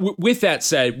 But with that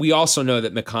said, we also know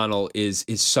that McConnell is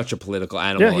such a political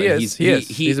animal. Yeah, he is.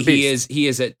 He's a beast. He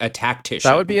is a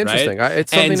tactician. That would be interesting. Right?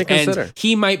 It's something to consider. And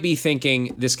he might be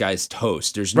thinking, this guy's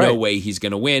toast. There's no way he's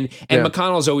going to win. And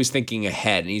McConnell's always thinking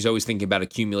ahead, and he's always thinking about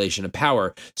accumulation of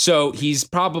power. So he's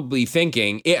probably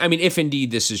thinking, I mean, if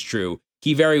indeed this is true,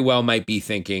 he very well might be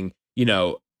thinking,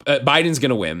 Biden's going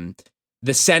to win.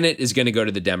 The Senate is going to go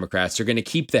to the Democrats. They're going to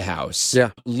keep the House.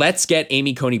 Yeah. Let's get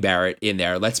Amy Coney Barrett in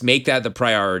there. Let's make that the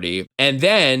priority. And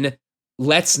then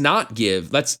let's not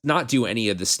do any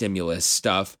of the stimulus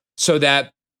stuff so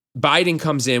that Biden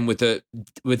comes in with a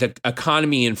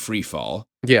economy in free fall.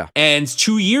 Yeah. And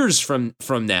 2 years from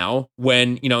now,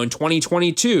 when, in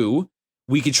 2022,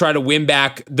 we could try to win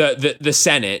back the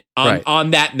Senate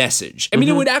on that message. I mean,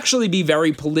 it would actually be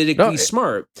very politically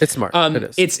smart. It's smart.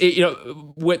 It is.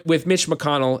 With Mitch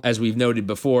McConnell, as we've noted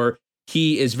before,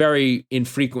 he is very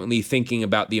infrequently thinking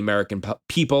about the American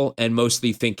people and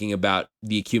mostly thinking about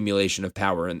the accumulation of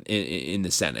power in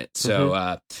the Senate.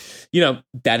 So,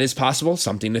 that is possible.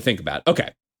 Something to think about.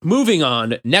 Okay, moving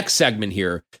on. Next segment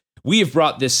here. We have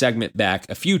brought this segment back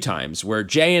a few times where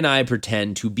Jay and I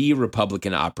pretend to be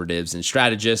Republican operatives and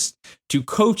strategists to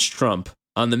coach Trump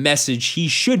on the message he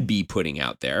should be putting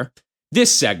out there.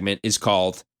 This segment is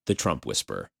called The Trump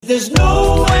Whisper. There's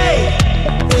no way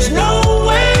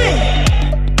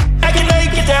I can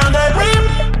make it down that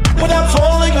ramp without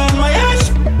falling on my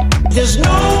ass. There's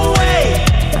no way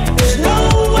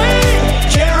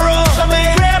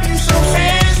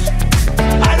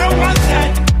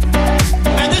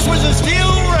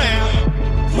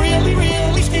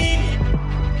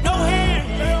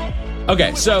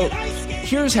Okay, so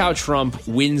here's how Trump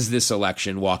wins this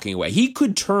election walking away. He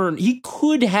could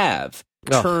have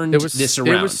turned this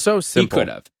around. It was so simple. He could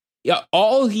have. Yeah,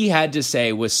 all he had to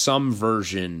say was some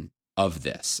version of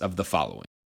the following.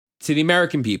 To the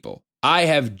American people, I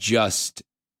have just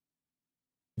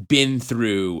been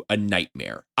through a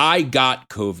nightmare. I got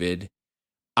COVID.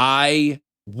 I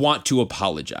want to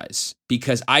apologize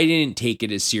because I didn't take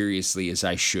it as seriously as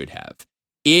I should have.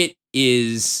 It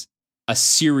is a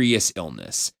serious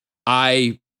illness.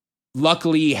 I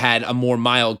luckily had a more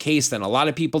mild case than a lot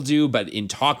of people do, but in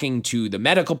talking to the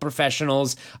medical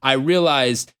professionals, I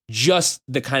realized just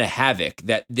the kind of havoc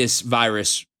that this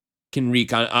virus can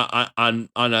wreak on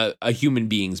a human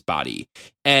being's body.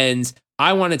 And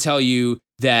I want to tell you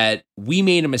that we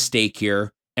made a mistake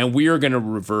here, and we are going to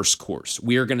reverse course.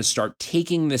 We are going to start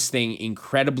taking this thing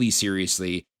incredibly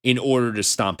seriously in order to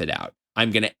stomp it out.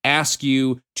 I'm going to ask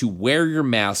you to wear your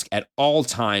mask at all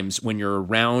times when you're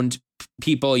around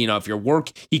people. You know, if you're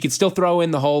he could still throw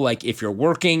in the whole, like, if you're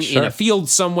working in a field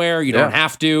somewhere, you don't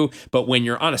have to, but when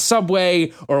you're on a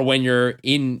subway or when you're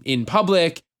in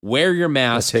public, wear your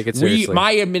mask. Take it seriously.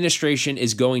 My administration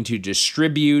is going to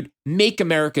distribute Make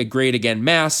America Great Again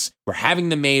masks. We're having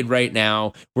them made right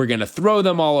now. We're going to throw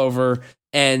them all over,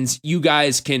 and you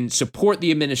guys can support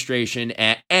the administration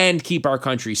and keep our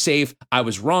country safe. I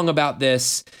was wrong about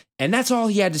this. And that's all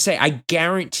he had to say. I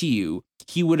guarantee you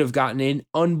he would have gotten an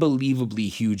unbelievably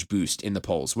huge boost in the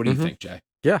polls. What do you think, Jay?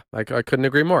 Yeah, I couldn't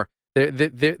agree more. There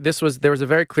was a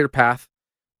very clear path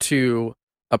to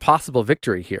a possible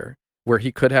victory here, where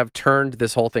he could have turned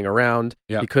this whole thing around.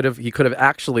 Yep. He could have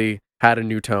actually had a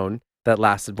new tone that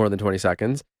lasted more than 20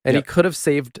 seconds, and he could have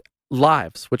saved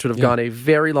lives, which would have gone a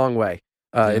very long way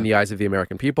in the eyes of the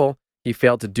American people. He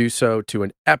failed to do so to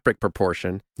an epic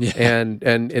proportion, and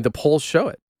the polls show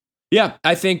it. Yeah,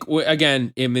 I think,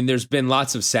 again, I mean, there's been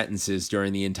lots of sentences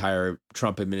during the entire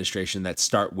Trump administration that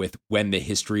start with when the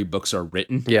history books are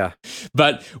written. Yeah.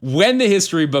 But when the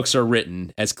history books are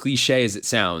written, as cliche as it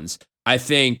sounds, I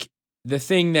think the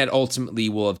thing that ultimately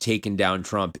will have taken down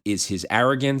Trump is his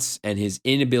arrogance and his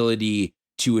inability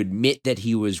to admit that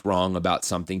he was wrong about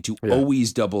something, to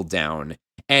always double down.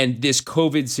 And this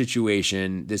COVID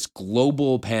situation, this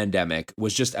global pandemic,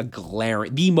 was just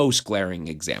the most glaring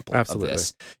example of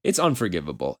this. It's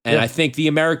unforgivable. And I think the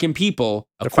American people,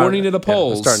 according to the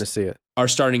polls, are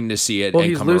starting to see it. Well, and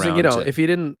he's come losing, around if he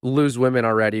didn't lose women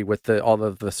already with all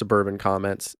of the suburban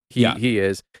comments,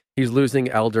 he's losing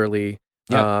elderly.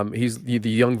 He's the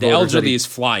young voters. The elderly is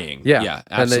flying. Yeah,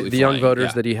 absolutely. And the young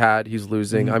voters that he had, he's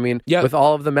losing. I mean, with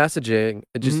all of the messaging,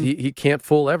 it just he can't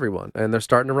fool everyone, and they're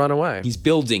starting to run away. He's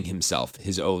building himself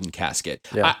his own casket.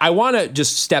 Yeah. I want to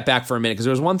just step back for a minute because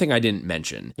there was one thing I didn't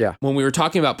mention. Yeah. When we were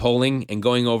talking about polling and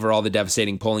going over all the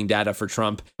devastating polling data for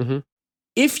Trump,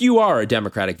 if you are a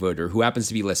Democratic voter who happens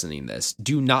to be listening to this,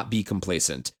 do not be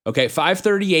complacent. Okay,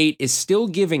 538 is still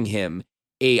giving him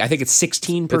I think it's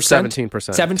 16%.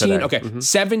 17%. 17? Today. Okay.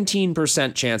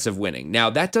 17% chance of winning. Now,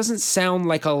 that doesn't sound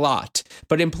like a lot,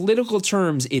 but in political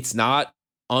terms, it's not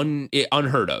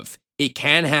unheard of. It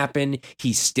can happen.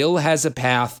 He still has a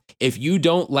path. If you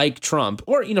don't like Trump,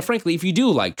 or, frankly, if you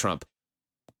do like Trump,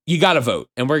 you got to vote.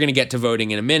 And we're going to get to voting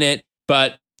in a minute,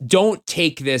 but don't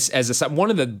take this as one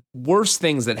of the worst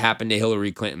things that happened to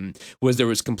Hillary Clinton was there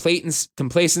was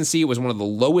complacency. It was one of the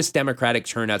lowest Democratic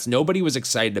turnouts. Nobody was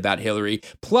excited about Hillary.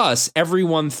 Plus,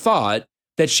 everyone thought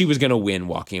that she was going to win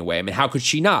walking away. I mean, how could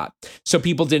she not? So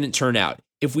people didn't turn out.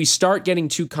 If we start getting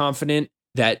too confident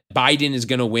that Biden is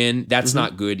going to win, that's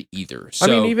not good either. So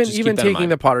I mean, even taking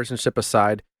the partisanship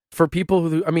aside, for people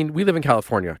who, we live in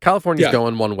California. California's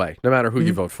going one way, no matter who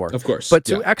you vote for. Of course. But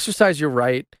to exercise your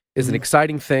right is an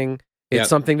exciting thing. It's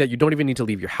something that you don't even need to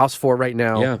leave your house for right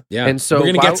now. Yeah. And so we're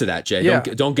going to get to that, Jay.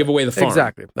 Don't give away the farm.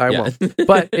 Exactly. I won't.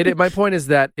 But my point is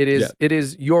that it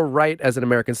is your right as an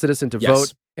American citizen to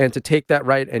vote, and to take that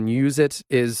right and use it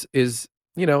is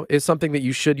something that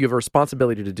you have a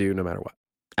responsibility to do no matter what.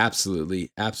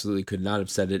 Absolutely. Absolutely could not have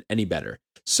said it any better.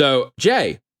 So,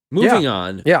 Jay, moving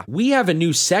on. Yeah. We have a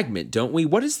new segment, don't we?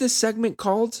 What is this segment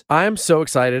called? I am so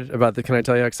excited about can I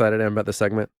tell you how excited I am about this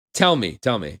segment? Tell me.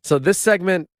 So this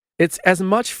segment, it's as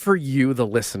much for you, the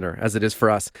listener, as it is for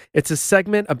us. It's a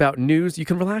segment about news you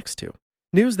can relax to.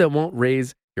 News that won't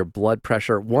raise your blood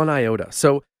pressure one iota.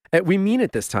 So we mean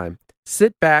it this time.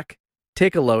 Sit back,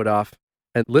 take a load off,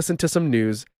 and listen to some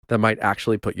news that might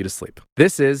actually put you to sleep.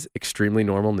 This is Extremely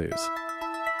Normal News.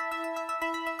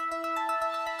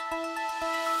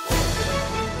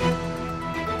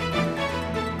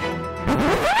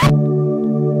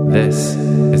 This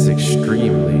is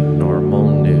Extremely Normal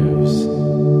News.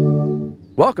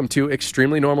 Welcome to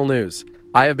Extremely Normal News.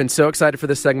 I have been so excited for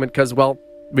this segment because, well,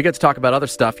 we get to talk about other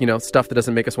stuff, stuff that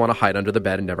doesn't make us want to hide under the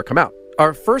bed and never come out.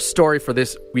 Our first story for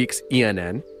this week's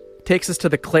ENN takes us to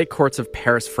the clay courts of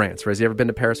Paris, France. Has you ever been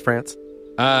to Paris, France?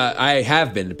 I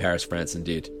have been to Paris, France,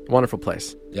 indeed. Wonderful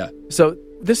place. Yeah. So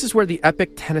this is where the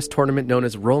epic tennis tournament known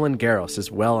as Roland Garros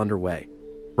is well underway.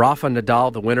 Rafa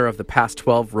Nadal, the winner of the past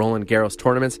 12 Roland Garros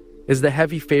tournaments, is the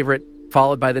heavy favorite,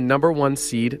 followed by the number 1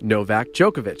 seed Novak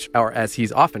Djokovic, or as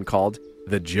he's often called,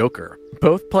 the Joker.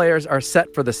 Both players are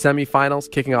set for the semifinals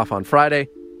kicking off on Friday.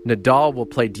 Nadal will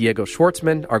play Diego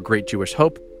Schwartzman, our great Jewish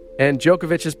hope, and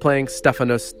Djokovic is playing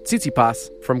Stefanos Tsitsipas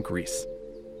from Greece.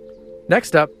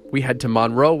 Next up, we head to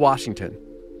Monroe, Washington,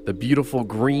 the beautiful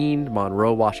green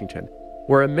Monroe, Washington,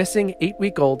 where a missing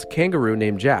 8-week-old kangaroo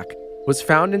named Jack was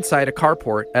found inside a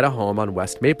carport at a home on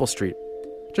West Maple Street,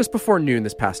 just before noon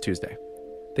this past Tuesday.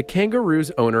 The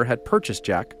kangaroo's owner had purchased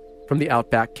Jack from the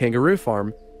Outback Kangaroo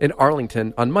Farm in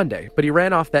Arlington on Monday, but he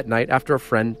ran off that night after a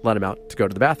friend let him out to go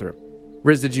to the bathroom.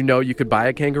 Riz, did you know you could buy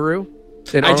a kangaroo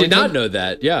in Arlington? I did not know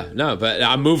that. Yeah, no, but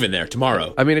I'm moving there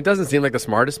tomorrow. I mean, it doesn't seem like the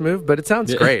smartest move, but it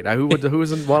sounds great. Who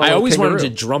wouldn't want? I always wanted to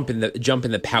jump in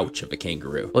the pouch of a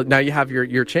kangaroo. Well, now you have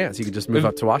your chance. You could just move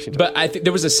up to Washington. But I think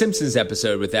there was a Simpsons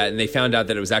episode with that, and they found out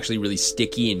that it was actually really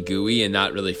sticky and gooey and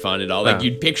not really fun at all. Like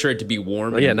you'd picture it to be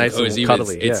warm, and nice cozy, and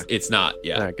cuddly. It's not.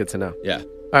 Yeah, all right, good to know. Yeah.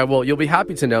 All right, well, you'll be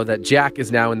happy to know that Jack is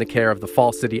now in the care of the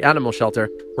Fall City Animal Shelter,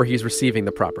 where he's receiving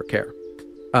the proper care.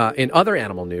 In other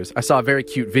animal news, I saw a very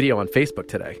cute video on Facebook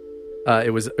today.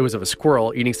 It was of a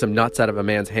squirrel eating some nuts out of a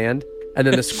man's hand, and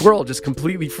then the squirrel just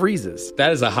completely freezes.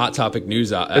 That is a hot topic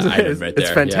news item right there. It's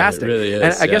fantastic. Yeah, it really is.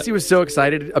 And I guess he was so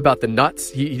excited about the nuts,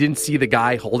 he didn't see the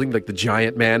guy holding, like the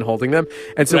giant man holding them.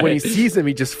 And so when he sees him,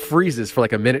 he just freezes for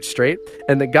like a minute straight.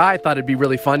 And the guy thought it'd be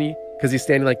really funny because he's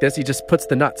standing like this. He just puts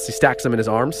the nuts, he stacks them in his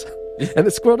arms, and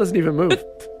the squirrel doesn't even move.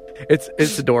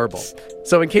 It's adorable.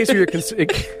 So in case you're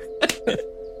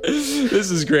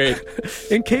This is great.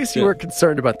 In case you were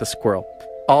concerned about the squirrel,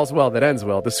 all's well that ends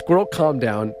well. The squirrel calmed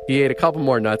down, he ate a couple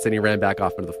more nuts, and he ran back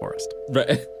off into the forest.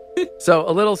 Right. So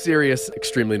a little serious,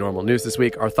 extremely normal news this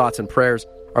week. Our thoughts and prayers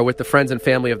are with the friends and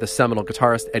family of the seminal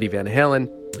guitarist Eddie Van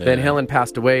Halen. Yeah. Van Halen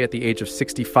passed away at the age of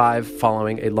 65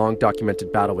 following a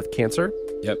long-documented battle with cancer.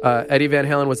 Yep. Eddie Van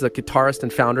Halen was the guitarist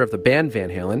and founder of the band Van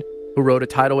Halen, who wrote a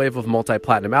tidal wave of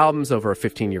multi-platinum albums over a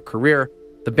 15-year career.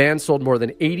 The band sold more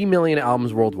than 80 million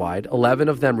albums worldwide, 11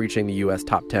 of them reaching the U.S.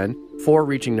 top 10, 4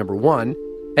 reaching number 1.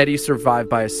 Eddie survived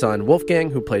by his son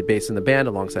Wolfgang, who played bass in the band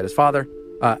alongside his father.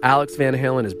 Alex Van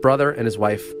Halen, his brother, and his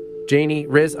wife Janie.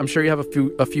 Riz, I'm sure you have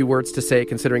a few words to say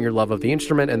considering your love of the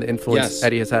instrument and the influence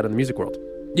Eddie has had in the music world.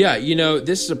 Yeah,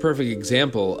 this is a perfect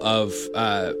example of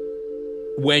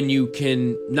when you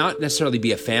can not necessarily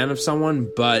be a fan of someone,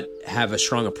 but have a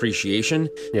strong appreciation.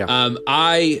 Yeah.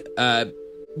 I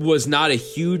was not a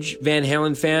huge Van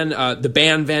Halen fan. The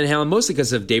band Van Halen, mostly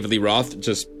because of David Lee Roth,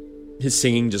 just his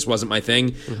singing just wasn't my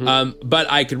thing. Mm-hmm. But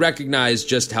I could recognize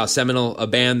just how seminal a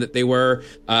band that they were.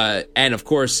 And of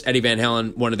course, Eddie Van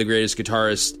Halen, one of the greatest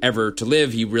guitarists ever to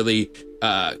live. He really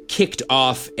kicked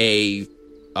off a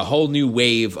whole new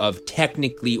wave of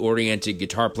technically oriented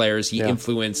guitar players. He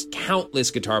influenced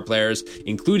countless guitar players,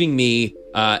 including me.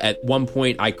 At one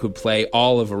point, I could play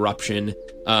all of Eruption,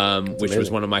 which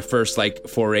was one of my first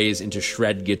forays into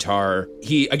shred guitar.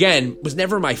 He, again, was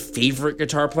never my favorite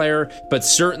guitar player, but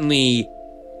certainly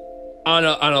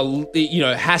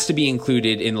has to be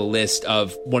included in the list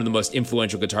of one of the most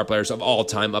influential guitar players of all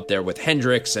time, up there with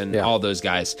Hendrix and all those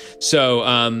guys. So,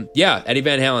 Eddie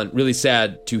Van Halen, really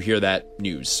sad to hear that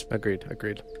news. Agreed.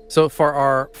 So for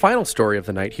our final story of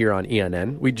the night here on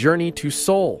ENN, we journey to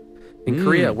Seoul in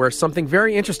Korea, where something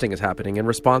very interesting is happening in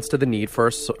response to the need for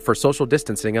social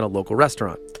distancing at a local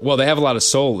restaurant. Well, they have a lot of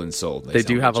soul in Seoul. They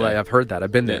do have a lot. I've heard that.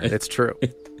 I've been there. It's true.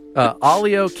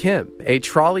 Alio Kim, a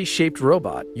trolley-shaped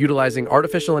robot utilizing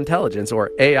artificial intelligence,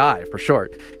 or AI for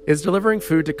short, is delivering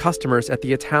food to customers at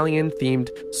the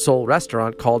Italian-themed Seoul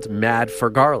restaurant called Mad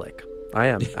for Garlic.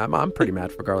 I'm pretty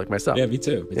mad for garlic myself. Yeah, me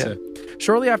too.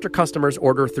 Shortly after customers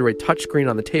order through a touchscreen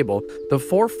on the table, the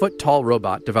 4-foot-tall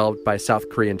robot developed by South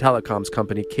Korean telecoms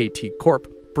company KT Corp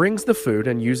brings the food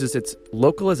and uses its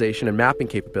localization and mapping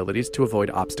capabilities to avoid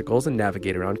obstacles and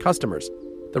navigate around customers.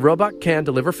 The robot can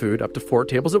deliver food up to 4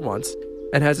 tables at once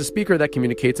and has a speaker that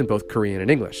communicates in both Korean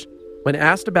and English. When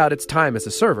asked about its time as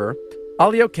a server,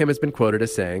 Alio Kim has been quoted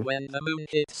as saying, "When the moon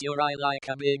hits your eye like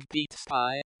a big pizza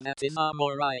pie, that is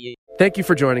amore." Thank you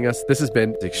for joining us. This has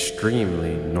been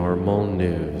Extremely Normal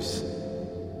News.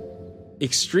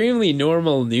 Extremely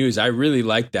Normal News. I really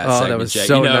like that segment, that was Jay.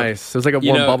 so nice. It was like a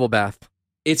warm bubble bath.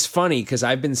 It's funny because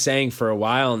I've been saying for a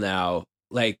while now,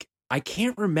 I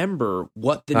can't remember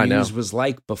what the news was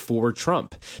like before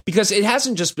Trump, because it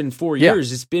hasn't just been 4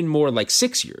 years. It's been more like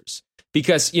 6 years,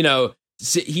 because,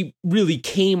 he really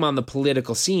came on the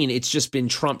political scene. It's just been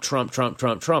Trump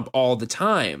all the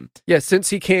time. Yeah, since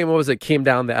he came, came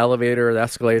down the elevator or the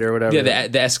escalator or whatever. Yeah,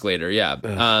 the escalator, yeah.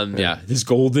 This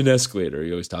golden escalator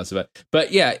he always talks about.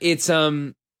 But yeah, it's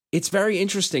very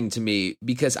interesting to me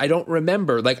because I don't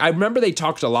remember. Like, I remember they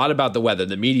talked a lot about the weather.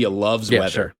 The media loves weather.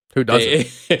 Sure. Who doesn't?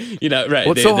 Right.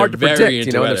 Well, it's so hard to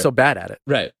predict, and they're so bad at it.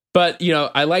 Right. But,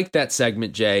 I like that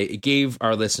segment, Jay. It gave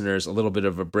our listeners a little bit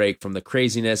of a break from the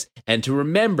craziness, and to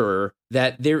remember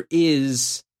that there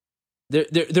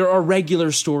are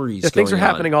regular stories. Things are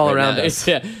happening all around us.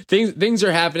 Yeah, things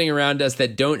are happening around us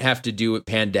that don't have to do with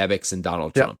pandemics and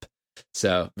Donald Trump.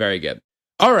 So, very good.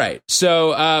 All right.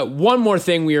 So one more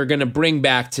thing we are going to bring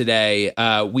back today.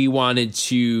 We wanted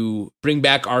to bring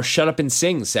back our Shut Up and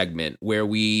Sing segment, where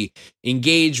we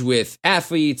engage with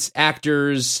athletes,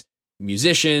 actors,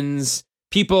 musicians,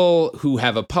 people who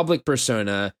have a public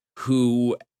persona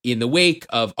who, in the wake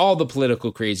of all the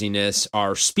political craziness,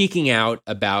 are speaking out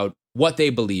about what they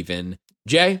believe in.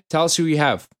 Jay, tell us who you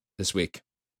have this week.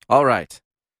 All right.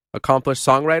 Accomplished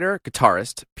songwriter,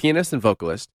 guitarist, pianist, and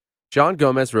vocalist, John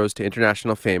Gomez rose to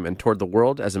international fame and toured the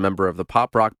world as a member of the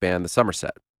pop rock band The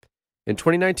Somerset. In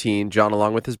 2019, John,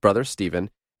 along with his brother Stephen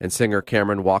and singer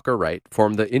Cameron Walker Wright,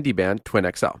 formed the indie band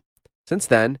Twin XL. Since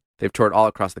then, they've toured all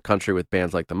across the country with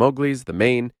bands like the Mowglis, the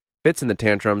Maine, Fits and the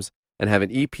Tantrums, and have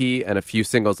an EP and a few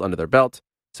singles under their belt.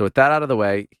 So with that out of the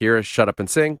way, here is Shut Up and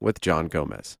Sing with John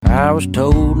Gomez. I was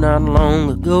told not long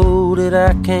ago that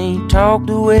I can't talk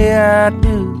the way I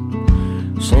do.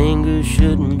 Singers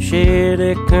shouldn't share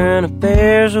their current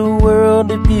affairs or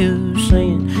world abuse.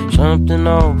 Saying something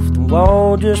off the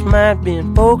wall just might be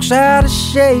folks out of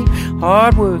shape.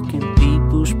 Hard-working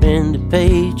people spend their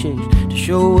paychecks to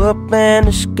show up and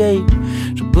escape.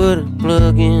 So put a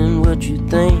plug in what you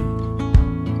think.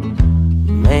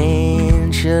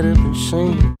 Man, shut up and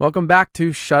sing. Welcome back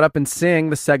to Shut Up and Sing,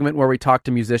 the segment where we talk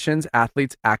to musicians,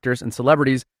 athletes, actors, and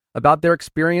celebrities about their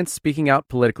experience speaking out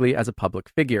politically as a public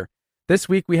figure. This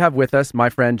week we have with us my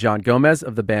friend John Gomez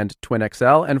of the band Twin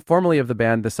XL and formerly of the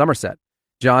band The Somerset.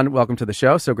 John, welcome to the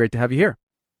show. So great to have you here.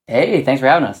 Hey, thanks for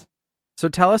having us. So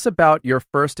tell us about your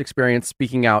first experience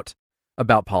speaking out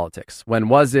about politics. When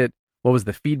was it? What was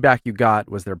the feedback you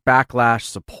got? Was there backlash,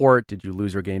 support? Did you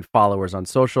lose or gain followers on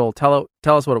social? Tell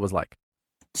us what it was like.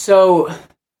 So,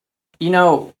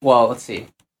 let's see.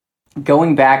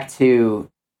 Going back to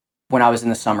when I was in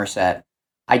the Somerset,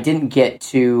 I didn't get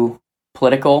too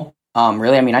political.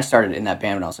 Really, I started in that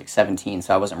band when I was like 17,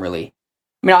 so I wasn't really,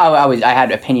 I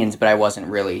had opinions, but I wasn't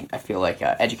really, I feel like,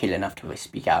 educated enough to really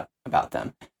speak out about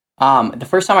them. The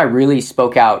first time I really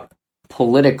spoke out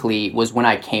politically was when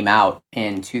I came out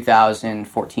in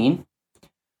 2014,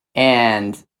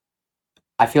 and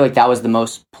I feel like that was the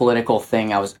most political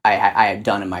thing I had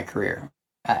done in my career,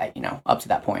 up to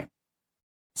that point.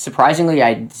 Surprisingly,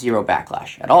 I had zero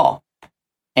backlash at all,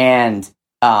 and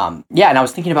and I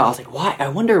was thinking about, I was like, why? I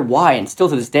wonder why. And still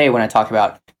to this day, when I talk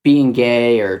about being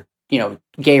gay or,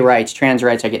 gay rights, trans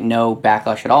rights, I get no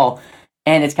backlash at all.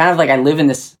 And it's kind of like I live in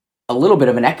this, a little bit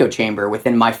of an echo chamber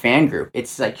within my fan group.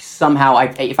 It's like somehow,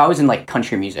 if I was in like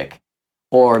country music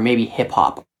or maybe hip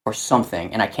hop or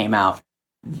something and I came out,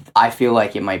 I feel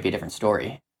like it might be a different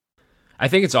story. I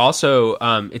think it's also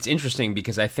it's interesting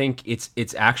because I think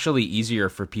it's actually easier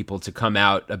for people to come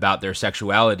out about their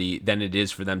sexuality than it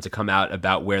is for them to come out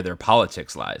about where their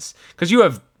politics lies. Because you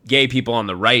have gay people on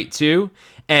the right too,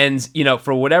 and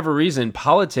for whatever reason,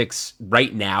 politics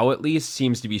right now at least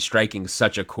seems to be striking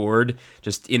such a chord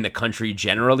just in the country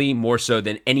generally, more so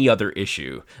than any other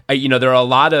issue. There are a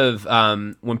lot of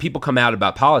when people come out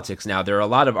about politics now, there are a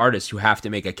lot of artists who have to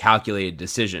make a calculated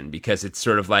decision because it's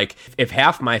sort of like if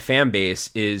half my fan base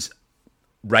is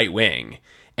right wing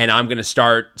and I'm going to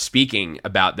start speaking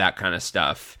about that kind of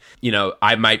stuff,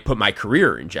 I might put my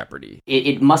career in jeopardy.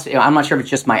 It must, I'm not sure if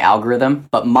it's just my algorithm,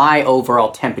 but my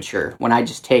overall temperature, when I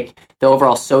just take the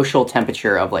overall social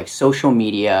temperature of like social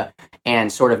media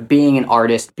and sort of being an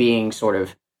artist, being sort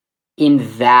of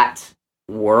in that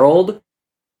world,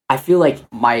 I feel like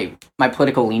my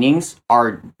political leanings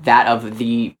are that of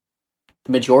the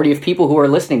majority of people who are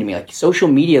listening to me. Like social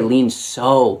media leans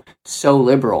so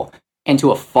liberal and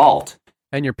to a fault.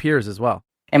 And your peers as well.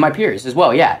 And my peers as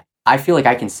well, yeah. I feel like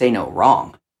I can say no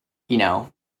wrong.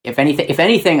 If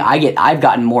anything, I've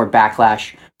gotten more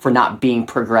backlash for not being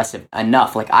progressive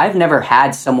enough. Like, I've never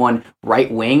had someone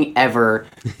right-wing ever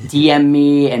DM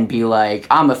me and be like,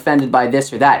 I'm offended by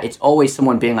this or that. It's always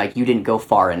someone being like, you didn't go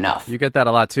far enough. You get that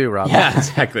a lot too, Rob. Yeah,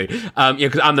 exactly.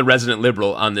 Because I'm the resident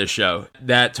liberal on this show.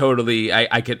 That totally,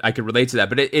 I could relate to that.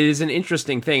 But it is an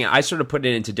interesting thing. I sort of put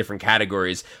it into different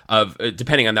categories of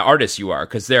depending on the artist you are.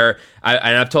 Because and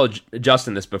I've told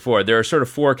Justin this before, there are sort of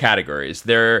 4 categories.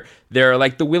 They're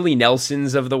like the Willie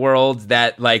Nelsons of the world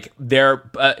that like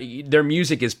their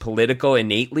music is political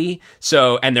innately.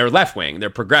 So, and they're left wing, they're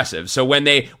progressive. So when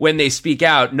they speak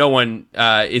out, no one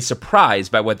is surprised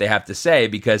by what they have to say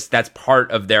because that's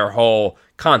part of their whole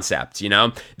concept, you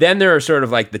know? Then there are sort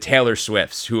of like the Taylor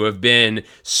Swifts who have been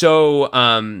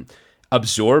so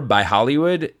absorbed by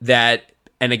Hollywood that,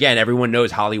 and again, everyone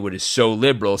knows Hollywood is so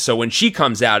liberal. So when she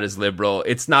comes out as liberal,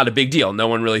 it's not a big deal. No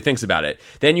one really thinks about it.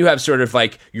 Then you have sort of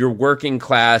like your working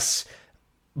class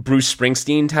Bruce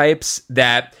Springsteen types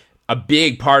that a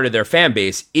big part of their fan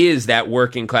base is that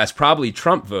working class, probably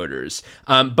Trump voters.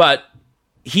 But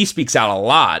he speaks out a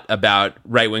lot about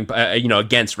right-wing,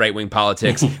 against right-wing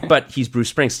politics, but he's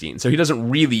Bruce Springsteen. So he doesn't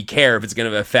really care if it's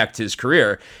going to affect his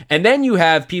career. And then you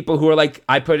have people who are like,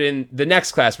 I put in the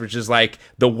next class, which is like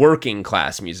the working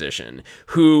class musician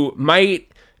who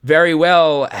might very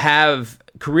well have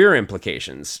career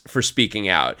implications for speaking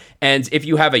out. And if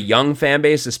you have a young fan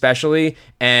base, especially,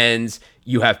 and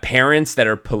you have parents that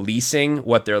are policing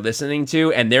what they're listening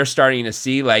to, and they're starting to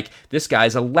see like, this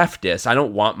guy's a leftist. I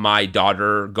don't want my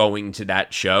daughter going to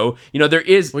that show. You know, there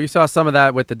is. Well, you saw some of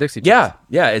that with the Dixie Chicks.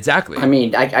 Yeah, exactly. I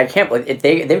mean, I can't believe it.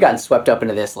 They've gotten swept up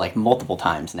into this like multiple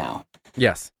times now.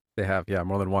 Yes. They have, yeah,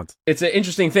 more than once. It's an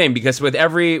interesting thing because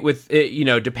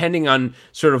depending on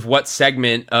sort of what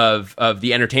segment of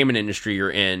the entertainment industry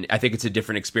you're in, I think it's a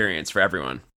different experience for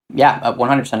everyone. Yeah,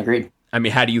 100% agreed. I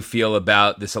mean, how do you feel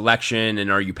about this election,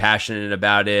 and are you passionate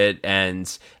about it?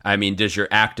 And I mean, does your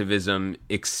activism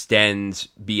extend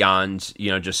beyond,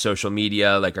 just social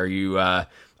media? Like, are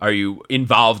you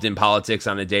involved in politics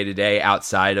on a day-to-day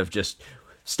outside of just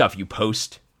stuff you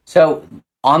post? So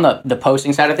on the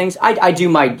posting side of things, I do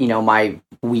my, my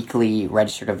weekly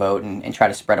register to vote and try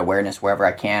to spread awareness wherever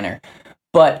I can.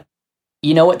 But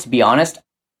you know what, to be honest,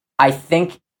 I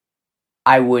think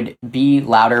I would be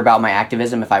louder about my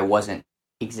activism if I wasn't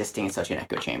existing in such an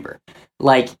echo chamber.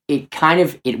 Like,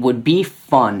 it would be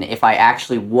fun if I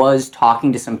actually was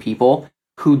talking to some people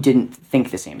who didn't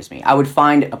think the same as me. I would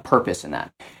find a purpose in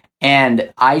that.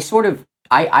 And I sort of,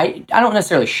 I don't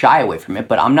necessarily shy away from it,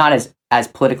 but I'm not as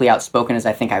politically outspoken as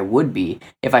I think I would be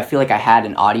if I feel like I had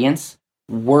an audience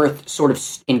worth sort of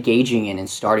engaging in and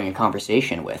starting a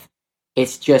conversation with.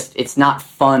 It's not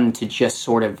fun to just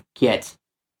sort of get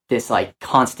this like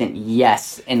constant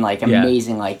yes and like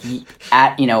amazing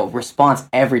response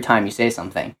every time you say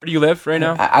something. Where do you live right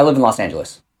now? I live in Los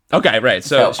Angeles. Okay, right.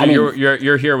 So I mean,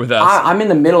 you're here with us. I'm in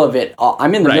the middle of it.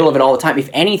 I'm in the middle of it all the time. If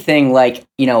anything, like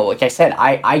I said,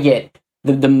 I get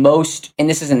the most, and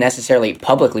this isn't necessarily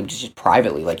publicly, but just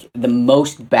privately. Like, the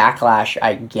most backlash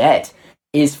I get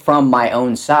is from my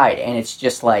own side, and it's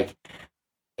just like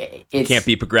you can't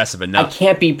be progressive enough. I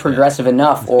can't be progressive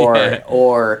enough,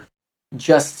 or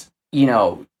just,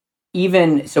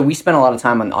 even so we spent a lot of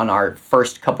time on our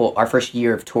first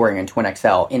year of touring in Twin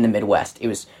XL in the Midwest. It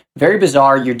was very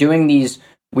bizarre. You're doing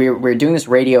we're doing this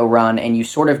radio run, and you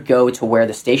sort of go to where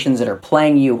the stations that are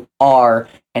playing you are,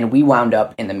 and we wound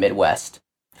up in the Midwest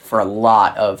for a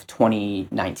lot of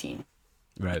 2019.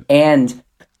 Right. And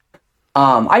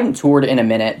I hadn't toured in a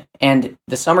minute, and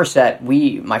the Somerset,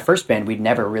 my first band, we'd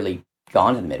never really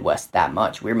gone to the Midwest that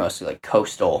much. We were mostly like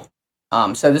coastal.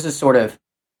 So this is sort of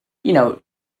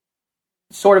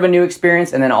a new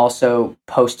experience. And then also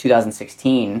post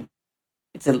 2016,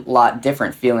 it's a lot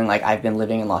different, feeling like I've been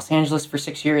living in Los Angeles for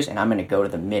 6 years and I'm going to go to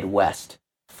the Midwest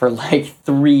for like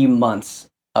 3 months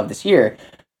of this year.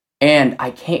 And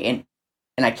I came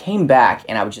back,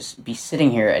 and I would just be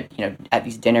sitting here at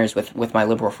these dinners with my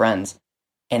liberal friends,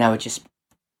 and I would just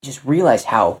realize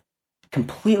how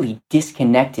completely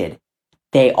disconnected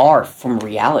they are from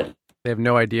reality. They have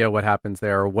no idea what happens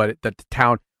there, or what the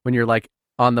town, when you're like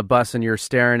on the bus and you're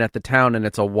staring at the town and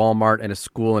it's a Walmart and a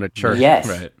school and a church. Yes.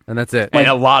 Right. And that's it. And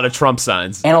a lot of Trump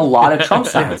signs. And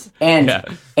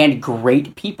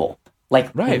great people. Like,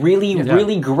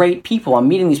 really great people. I'm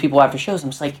meeting these people after shows.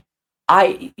 I'm just like,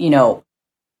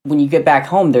 when you get back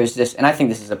home, there's this, and I think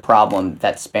this is a problem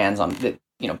that spans on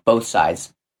both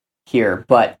sides here,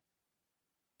 but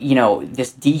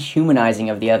this dehumanizing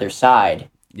of the other side.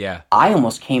 Yeah. I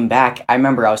almost came back. I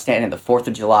remember I was standing at the 4th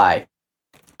of July.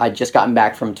 I'd just gotten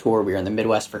back from tour. We were in the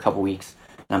Midwest for a couple weeks,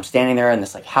 and I'm standing there in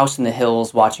this like house in the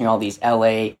hills watching all these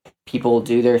LA people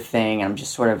do their thing. I'm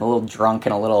just sort of a little drunk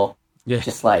and a little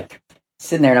just like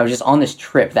sitting there. And I was just on this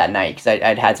trip that night because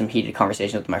I'd had some heated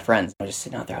conversations with my friends. I was just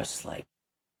sitting out there. I was just like,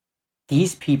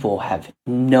 these people have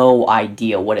no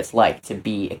idea what it's like to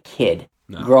be a kid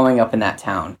growing up in that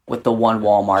town with the one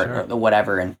Walmart or the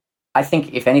whatever. And I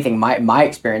think, if anything, my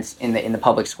experience in the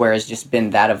public square has just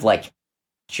been that of like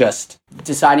just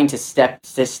deciding to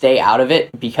stay out of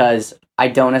it because I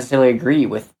don't necessarily agree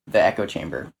with the echo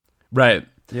chamber. Right.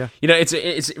 Yeah. You know,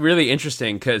 it's really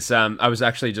interesting because I was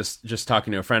actually just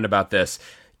talking to a friend about this.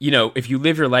 You know, if you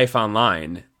live your life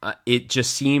online, it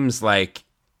just seems like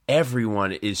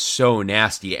everyone is so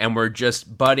nasty and we're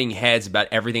just butting heads about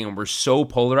everything and we're so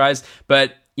polarized.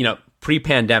 But, you know,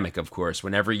 pre-pandemic, of course,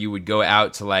 whenever you would go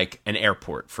out to like an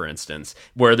airport, for instance,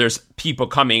 where there's people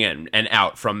coming in and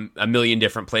out from a million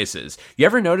different places, you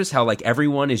ever notice how like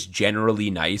everyone is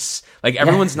generally nice? Like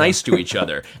everyone's nice to each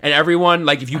other, and everyone,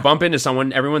 like if you bump into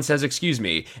someone, everyone says excuse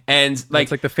me, and like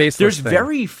it's like the faceless there's thing.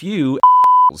 very few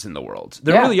in the world.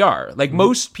 There really are. Like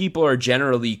most people are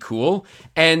generally cool,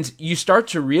 and you start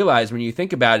to realize when you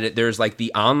think about it, there's like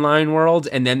the online world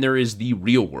and then there is the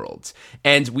real world.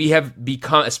 And we have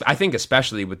become, I think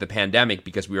especially with the pandemic,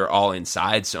 because we are all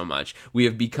inside so much, we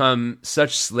have become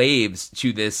such slaves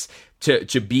to this,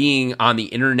 to being on the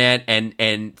internet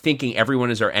and thinking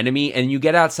everyone is our enemy, and you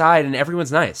get outside and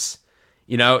everyone's nice.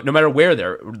 You know, no matter where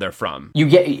they're from. You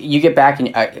get back,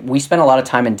 and we spent a lot of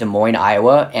time in Des Moines,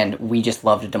 Iowa, and we just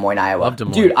loved Des Moines, Iowa. Love Des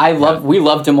Moines. Dude, we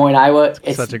love Des Moines, Iowa.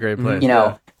 It's such a great place. You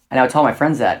know, and I would tell my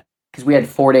friends that because we had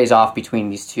 4 days off between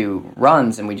these two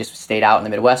runs, and we just stayed out in the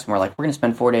Midwest, and we're like, we're going to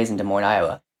spend 4 days in Des Moines,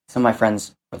 Iowa. Some of my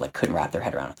friends were like, couldn't wrap their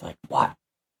head around it. They're like, what?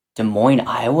 Des Moines,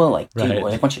 Iowa? Like, dude,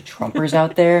 there's a bunch of Trumpers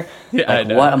out there? Yeah, like, I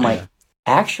know. what? I'm like,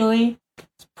 actually,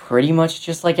 it's pretty much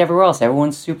just like everywhere else.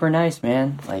 Everyone's super nice,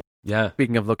 man. Like, yeah.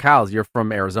 Speaking of locales, you're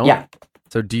from Arizona. Yeah.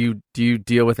 So do you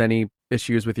deal with any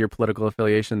issues with your political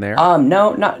affiliation there?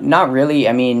 No, not really.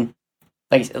 I mean,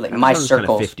 like my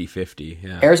circle, kind of 50-50.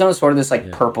 Yeah. Arizona's sort of this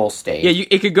like purple state. Yeah,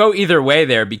 it could go either way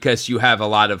there because you have a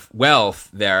lot of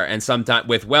wealth there, and sometimes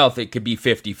with wealth it could be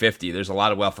 50-50. There's a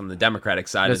lot of wealth on the Democratic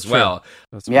side as well.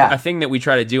 Yeah. A thing that we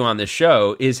try to do on this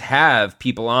show is have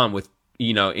people on with,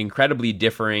 you know, incredibly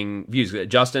differing views.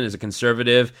 Justin is a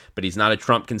conservative, but he's not a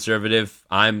Trump conservative.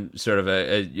 I'm sort of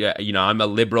I'm a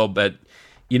liberal, but,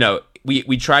 you know,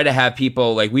 we try to have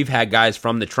people, like we've had guys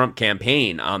from the Trump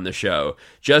campaign on the show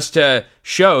just to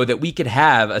show that we could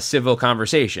have a civil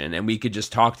conversation and we could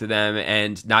just talk to them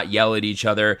and not yell at each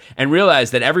other and realize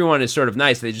that everyone is sort of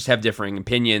nice. They just have differing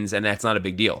opinions, and that's not a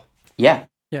big deal. Yeah.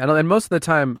 Yeah, and most of the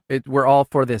time, we're all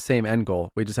for the same end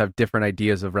goal. We just have different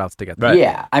ideas of routes to get there. Right.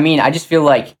 Yeah, I mean, I just feel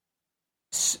like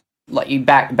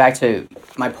back to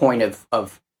my point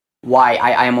of why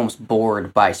I am almost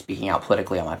bored by speaking out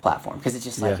politically on my platform, because it's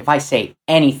just like if I say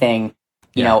anything,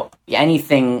 you know,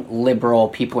 anything liberal,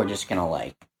 people are just gonna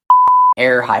like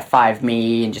air high five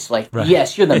me and just like,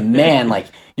 yes, you're the man, like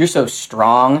you're so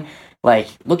strong, like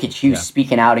look at you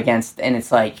speaking out against, and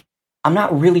it's like, I'm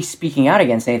not really speaking out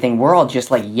against anything. We're all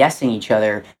just like yesing each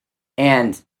other.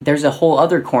 And there's a whole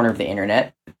other corner of the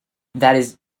internet that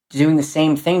is doing the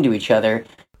same thing to each other.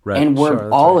 Right. And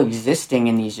we're all existing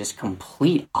in these just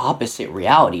complete opposite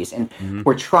realities. And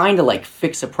we're trying to like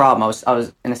fix a problem. I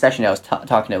was in a session I was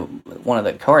talking to one of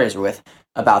the co-writers with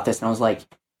about this. And I was like,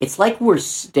 it's like we're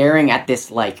staring at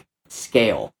this like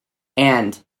scale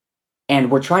and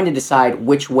we're trying to decide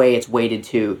which way it's weighted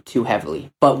too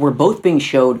heavily. But we're both being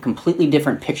showed completely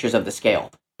different pictures of the scale.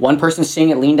 One person's seeing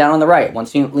it lean down on the right, one's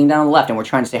seeing it lean down on the left, and we're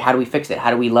trying to say, how do we fix it? How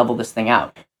do we level this thing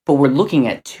out? But we're looking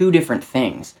at two different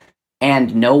things,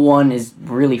 and no one is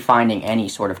really finding any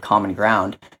sort of common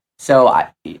ground. So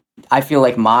I feel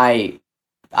like my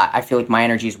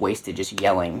energy is wasted just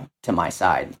yelling to my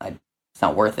side. It's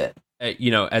not worth it.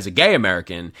 You know, as a gay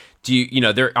American,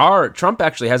 Trump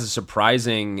actually has a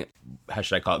surprising, how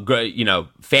should I call it, you know,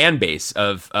 fan base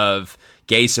of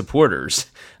gay supporters.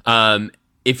 I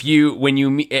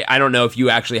don't know if you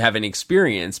actually have an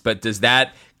experience, but does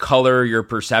that color your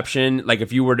perception? Like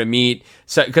if you were to meet,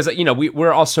 because, you know,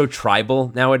 we're all so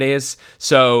tribal nowadays.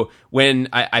 So when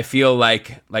I feel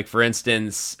like for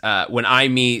instance, when I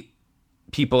meet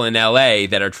people in LA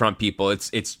that are Trump people,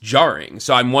 it's jarring.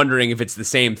 So I'm wondering if it's the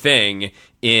same thing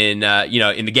in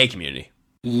the gay community.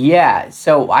 Yeah.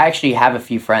 So I actually have a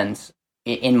few friends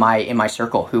in my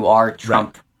circle who are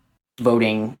Trump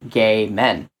voting gay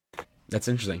men. That's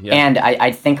interesting. Yeah. And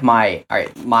I think my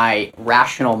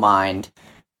rational mind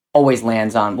always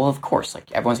lands on, well, of course, like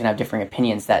everyone's gonna have differing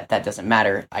opinions. That doesn't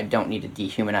matter. I don't need to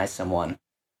dehumanize someone.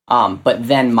 But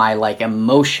then my like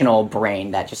emotional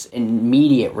brain, that just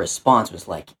immediate response was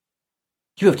like,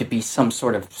 you have to be some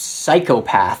sort of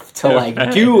psychopath to like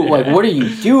do like what are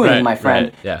you doing, my friend?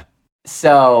 Right, yeah.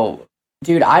 So,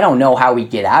 dude, I don't know how we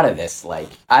get out of this. Like,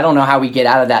 I don't know how we get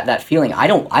out of that feeling. I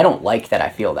don't like that I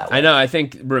feel that way. I know. I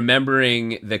think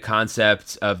remembering the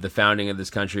concept of the founding of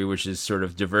this country, which is sort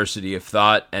of diversity of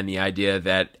thought and the idea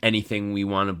that anything we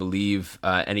want to believe,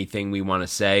 anything we want to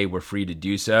say, we're free to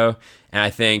do so. And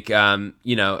I think,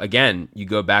 again, you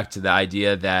go back to the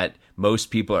idea that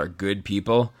most people are good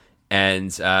people.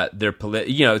 And they're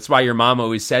it's why your mom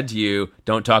always said to you,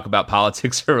 don't talk about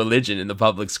politics or religion in the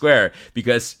public square,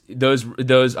 because those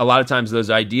a lot of times those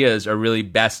ideas are really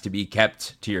best to be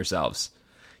kept to yourselves,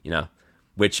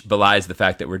 which belies the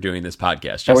fact that we're doing this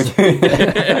podcast.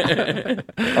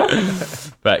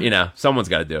 But someone's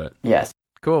got to do it. Yes.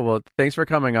 Cool. Well, thanks for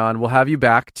coming on. We'll have you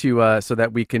back to so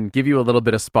that we can give you a little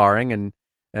bit of sparring and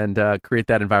create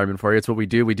that environment for you. It's what we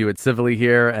do. We do it civilly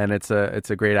here, and it's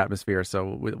a great atmosphere.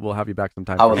 So we'll have you back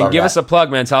sometime. And give us a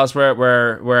plug, man. Tell us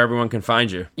where everyone can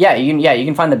find you. Yeah, you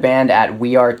can find the band at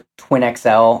We Are Twin XL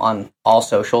on all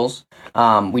socials.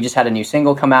 We just had a new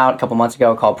single come out a couple months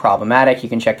ago called Problematic. You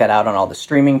can check that out on all the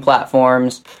streaming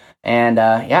platforms. And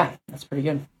that's pretty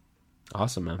good.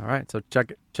 Awesome, man. All right, so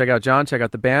check out John, check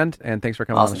out the band, and thanks for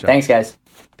coming on the show. Thanks, guys.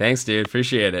 Thanks, dude.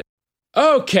 Appreciate it.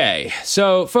 Okay,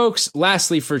 so folks,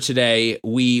 lastly for today,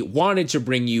 we wanted to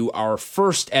bring you our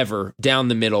first ever Down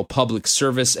the Middle public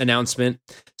service announcement.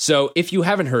 So if you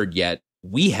haven't heard yet,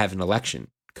 we have an election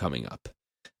coming up.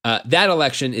 That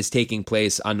election is taking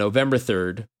place on November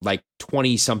 3rd, like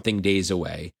 20-something days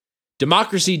away.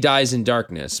 Democracy dies in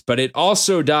darkness, but it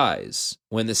also dies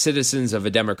when the citizens of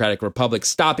a democratic republic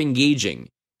stop engaging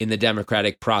in the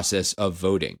democratic process of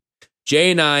voting.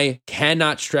 Jay and I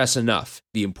cannot stress enough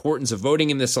the importance of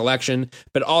voting in this election,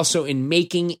 but also in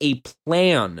making a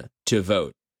plan to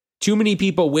vote. Too many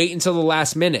people wait until the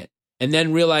last minute and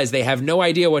then realize they have no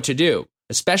idea what to do,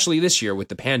 especially this year with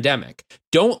the pandemic.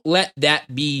 Don't let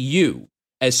that be you.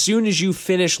 As soon as you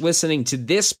finish listening to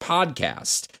this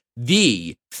podcast,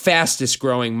 the fastest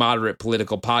growing moderate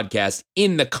political podcast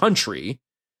in the country,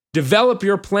 develop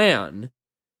your plan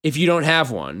if you don't have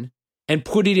one and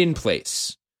put it in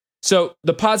place. So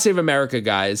the Pod Save America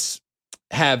guys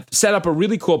have set up a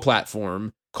really cool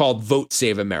platform called Vote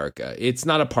Save America. It's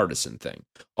not a partisan thing.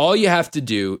 All you have to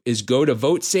do is go to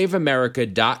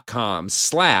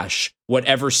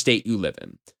votesaveamerica.com/whatever state you live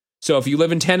in. So if you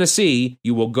live in Tennessee,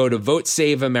 you will go to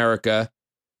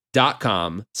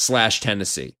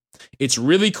votesaveamerica.com/Tennessee. It's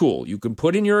really cool. You can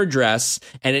put in your address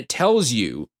and it tells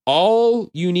you all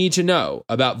you need to know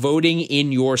about voting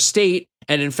in your state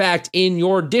and, in fact, in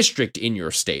your district in your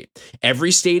state.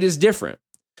 Every state is different.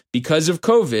 Because of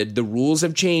COVID, the rules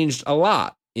have changed a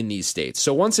lot in these states.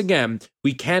 So once again,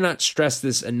 we cannot stress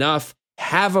this enough.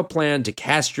 Have a plan to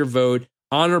cast your vote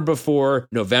on or before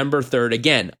November 3rd.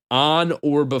 Again, on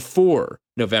or before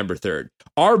November 3rd.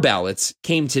 Our ballots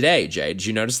came today, Jay. Did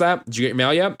you notice that? Did you get your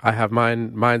mail yet? I have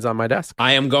mine. Mine's on my desk.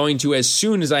 I am going to, as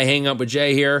soon as I hang up with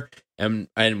Jay here, and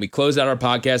we close out our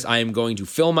podcast, I am going to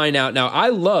fill mine out. Now, I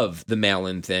love the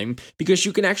mail-in thing because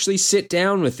you can actually sit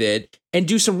down with it and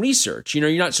do some research.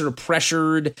 You're not sort of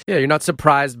pressured. Yeah, you're not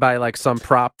surprised by like some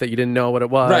prop that you didn't know what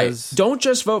it was. Right. Don't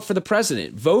just vote for the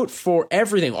president. Vote for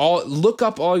everything. Look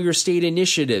up all your state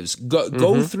initiatives.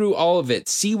 Go through all of it.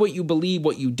 See what you believe,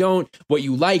 what you don't, what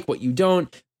you like, what you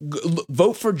don't.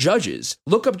 Vote for judges.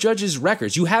 Look up judges'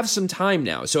 records. You have some time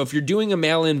now. So if you're doing a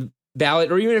mail-in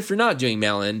ballot, or even if you're not doing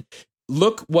mail-in,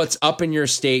 look what's up in your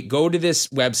state. Go to this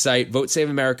website,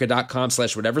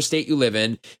 votesaveamerica.com/whatever state you live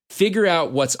in. Figure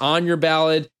out what's on your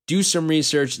ballot. Do some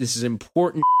research. This is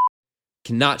important.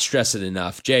 Cannot stress it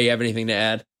enough. Jay, you have anything to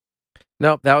add?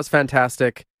 No, that was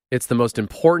fantastic. It's the most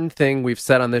important thing we've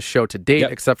said on this show to date,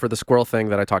 except for the squirrel thing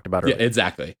that I talked about earlier. Yeah,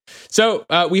 exactly. So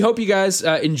we hope you guys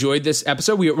enjoyed this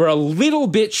episode. We're a little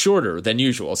bit shorter than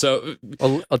usual. So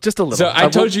just a little. So I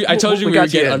told you we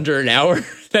would get under an hour.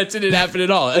 That didn't happen at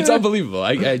all. It's unbelievable.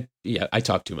 I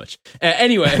talk too much.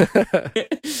 Anyway,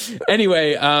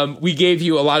 we gave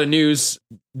you a lot of news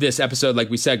this episode, like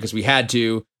we said, because we had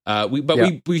to.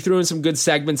 We threw in some good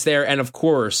segments there, and of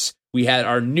course, we had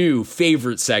our new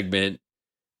favorite segment,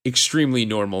 Extremely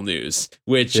Normal News,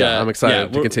 which I'm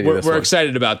excited to continue. We're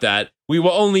excited about that. We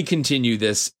will only continue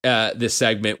this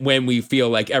segment when we feel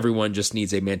like everyone just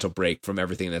needs a mental break from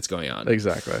everything that's going on.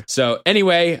 Exactly. So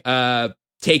anyway,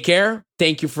 take care.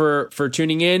 Thank you for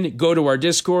tuning in. Go to our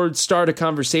Discord, start a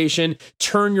conversation,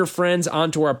 turn your friends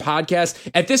onto our podcast.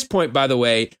 At this point, by the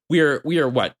way, we are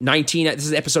what, 19? This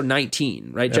is episode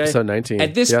 19, right, Jay? Episode 19.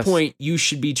 At this point, you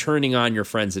should be turning on your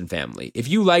friends and family. If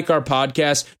you like our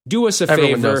podcast, do us a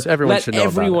favor. Everyone should know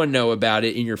everyone know about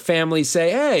it in your family.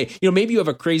 Say, hey, maybe you have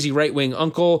a crazy right-wing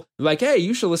uncle. Like, hey,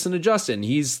 you should listen to Justin.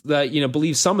 He's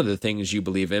believes some of the things you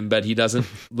believe in, but he doesn't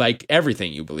like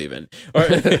everything you believe in. Or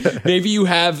maybe you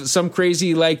have some crazy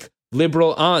like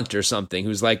liberal aunt or something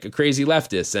who's like a crazy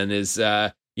leftist and is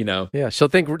she'll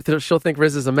think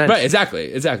Riz is a mensch. Right,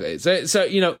 exactly. So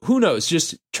who knows?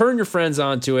 Just turn your friends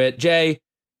onto it. Jay,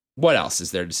 what else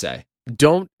is there to say?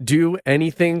 Don't do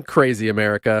anything crazy,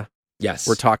 America. Yes,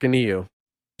 we're talking to you.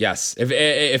 Yes.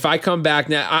 If I come back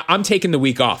now, I'm taking the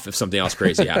week off if something else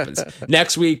crazy happens.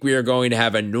 Next week, we are going to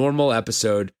have a normal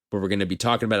episode where we're going to be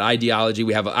talking about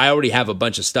ideology. I already have a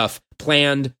bunch of stuff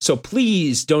planned. So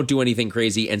please don't do anything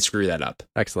crazy and screw that up.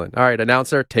 Excellent. All right,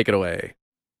 announcer, take it away.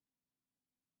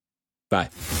 Bye.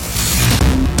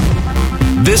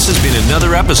 This has been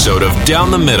another episode of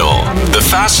Down the Middle, the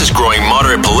fastest growing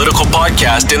moderate political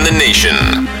podcast in the nation.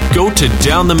 Go to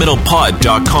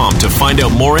downthemiddlepod.com to find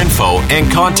out more info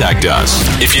and contact us.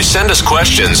 If you send us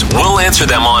questions, we'll answer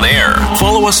them on air.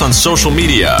 Follow us on social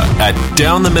media at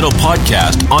Down the Middle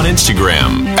Podcast on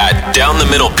Instagram, at Down the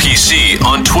Middle PC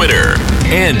on Twitter,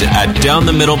 and at Down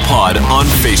the Middle Pod on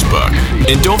Facebook.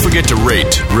 And don't forget to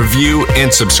rate, review,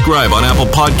 and subscribe on Apple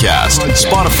Podcasts,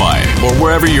 Spotify, or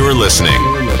wherever you are listening.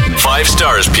 5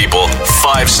 stars, people.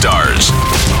 5 stars.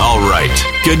 All right.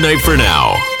 Good night for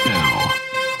now.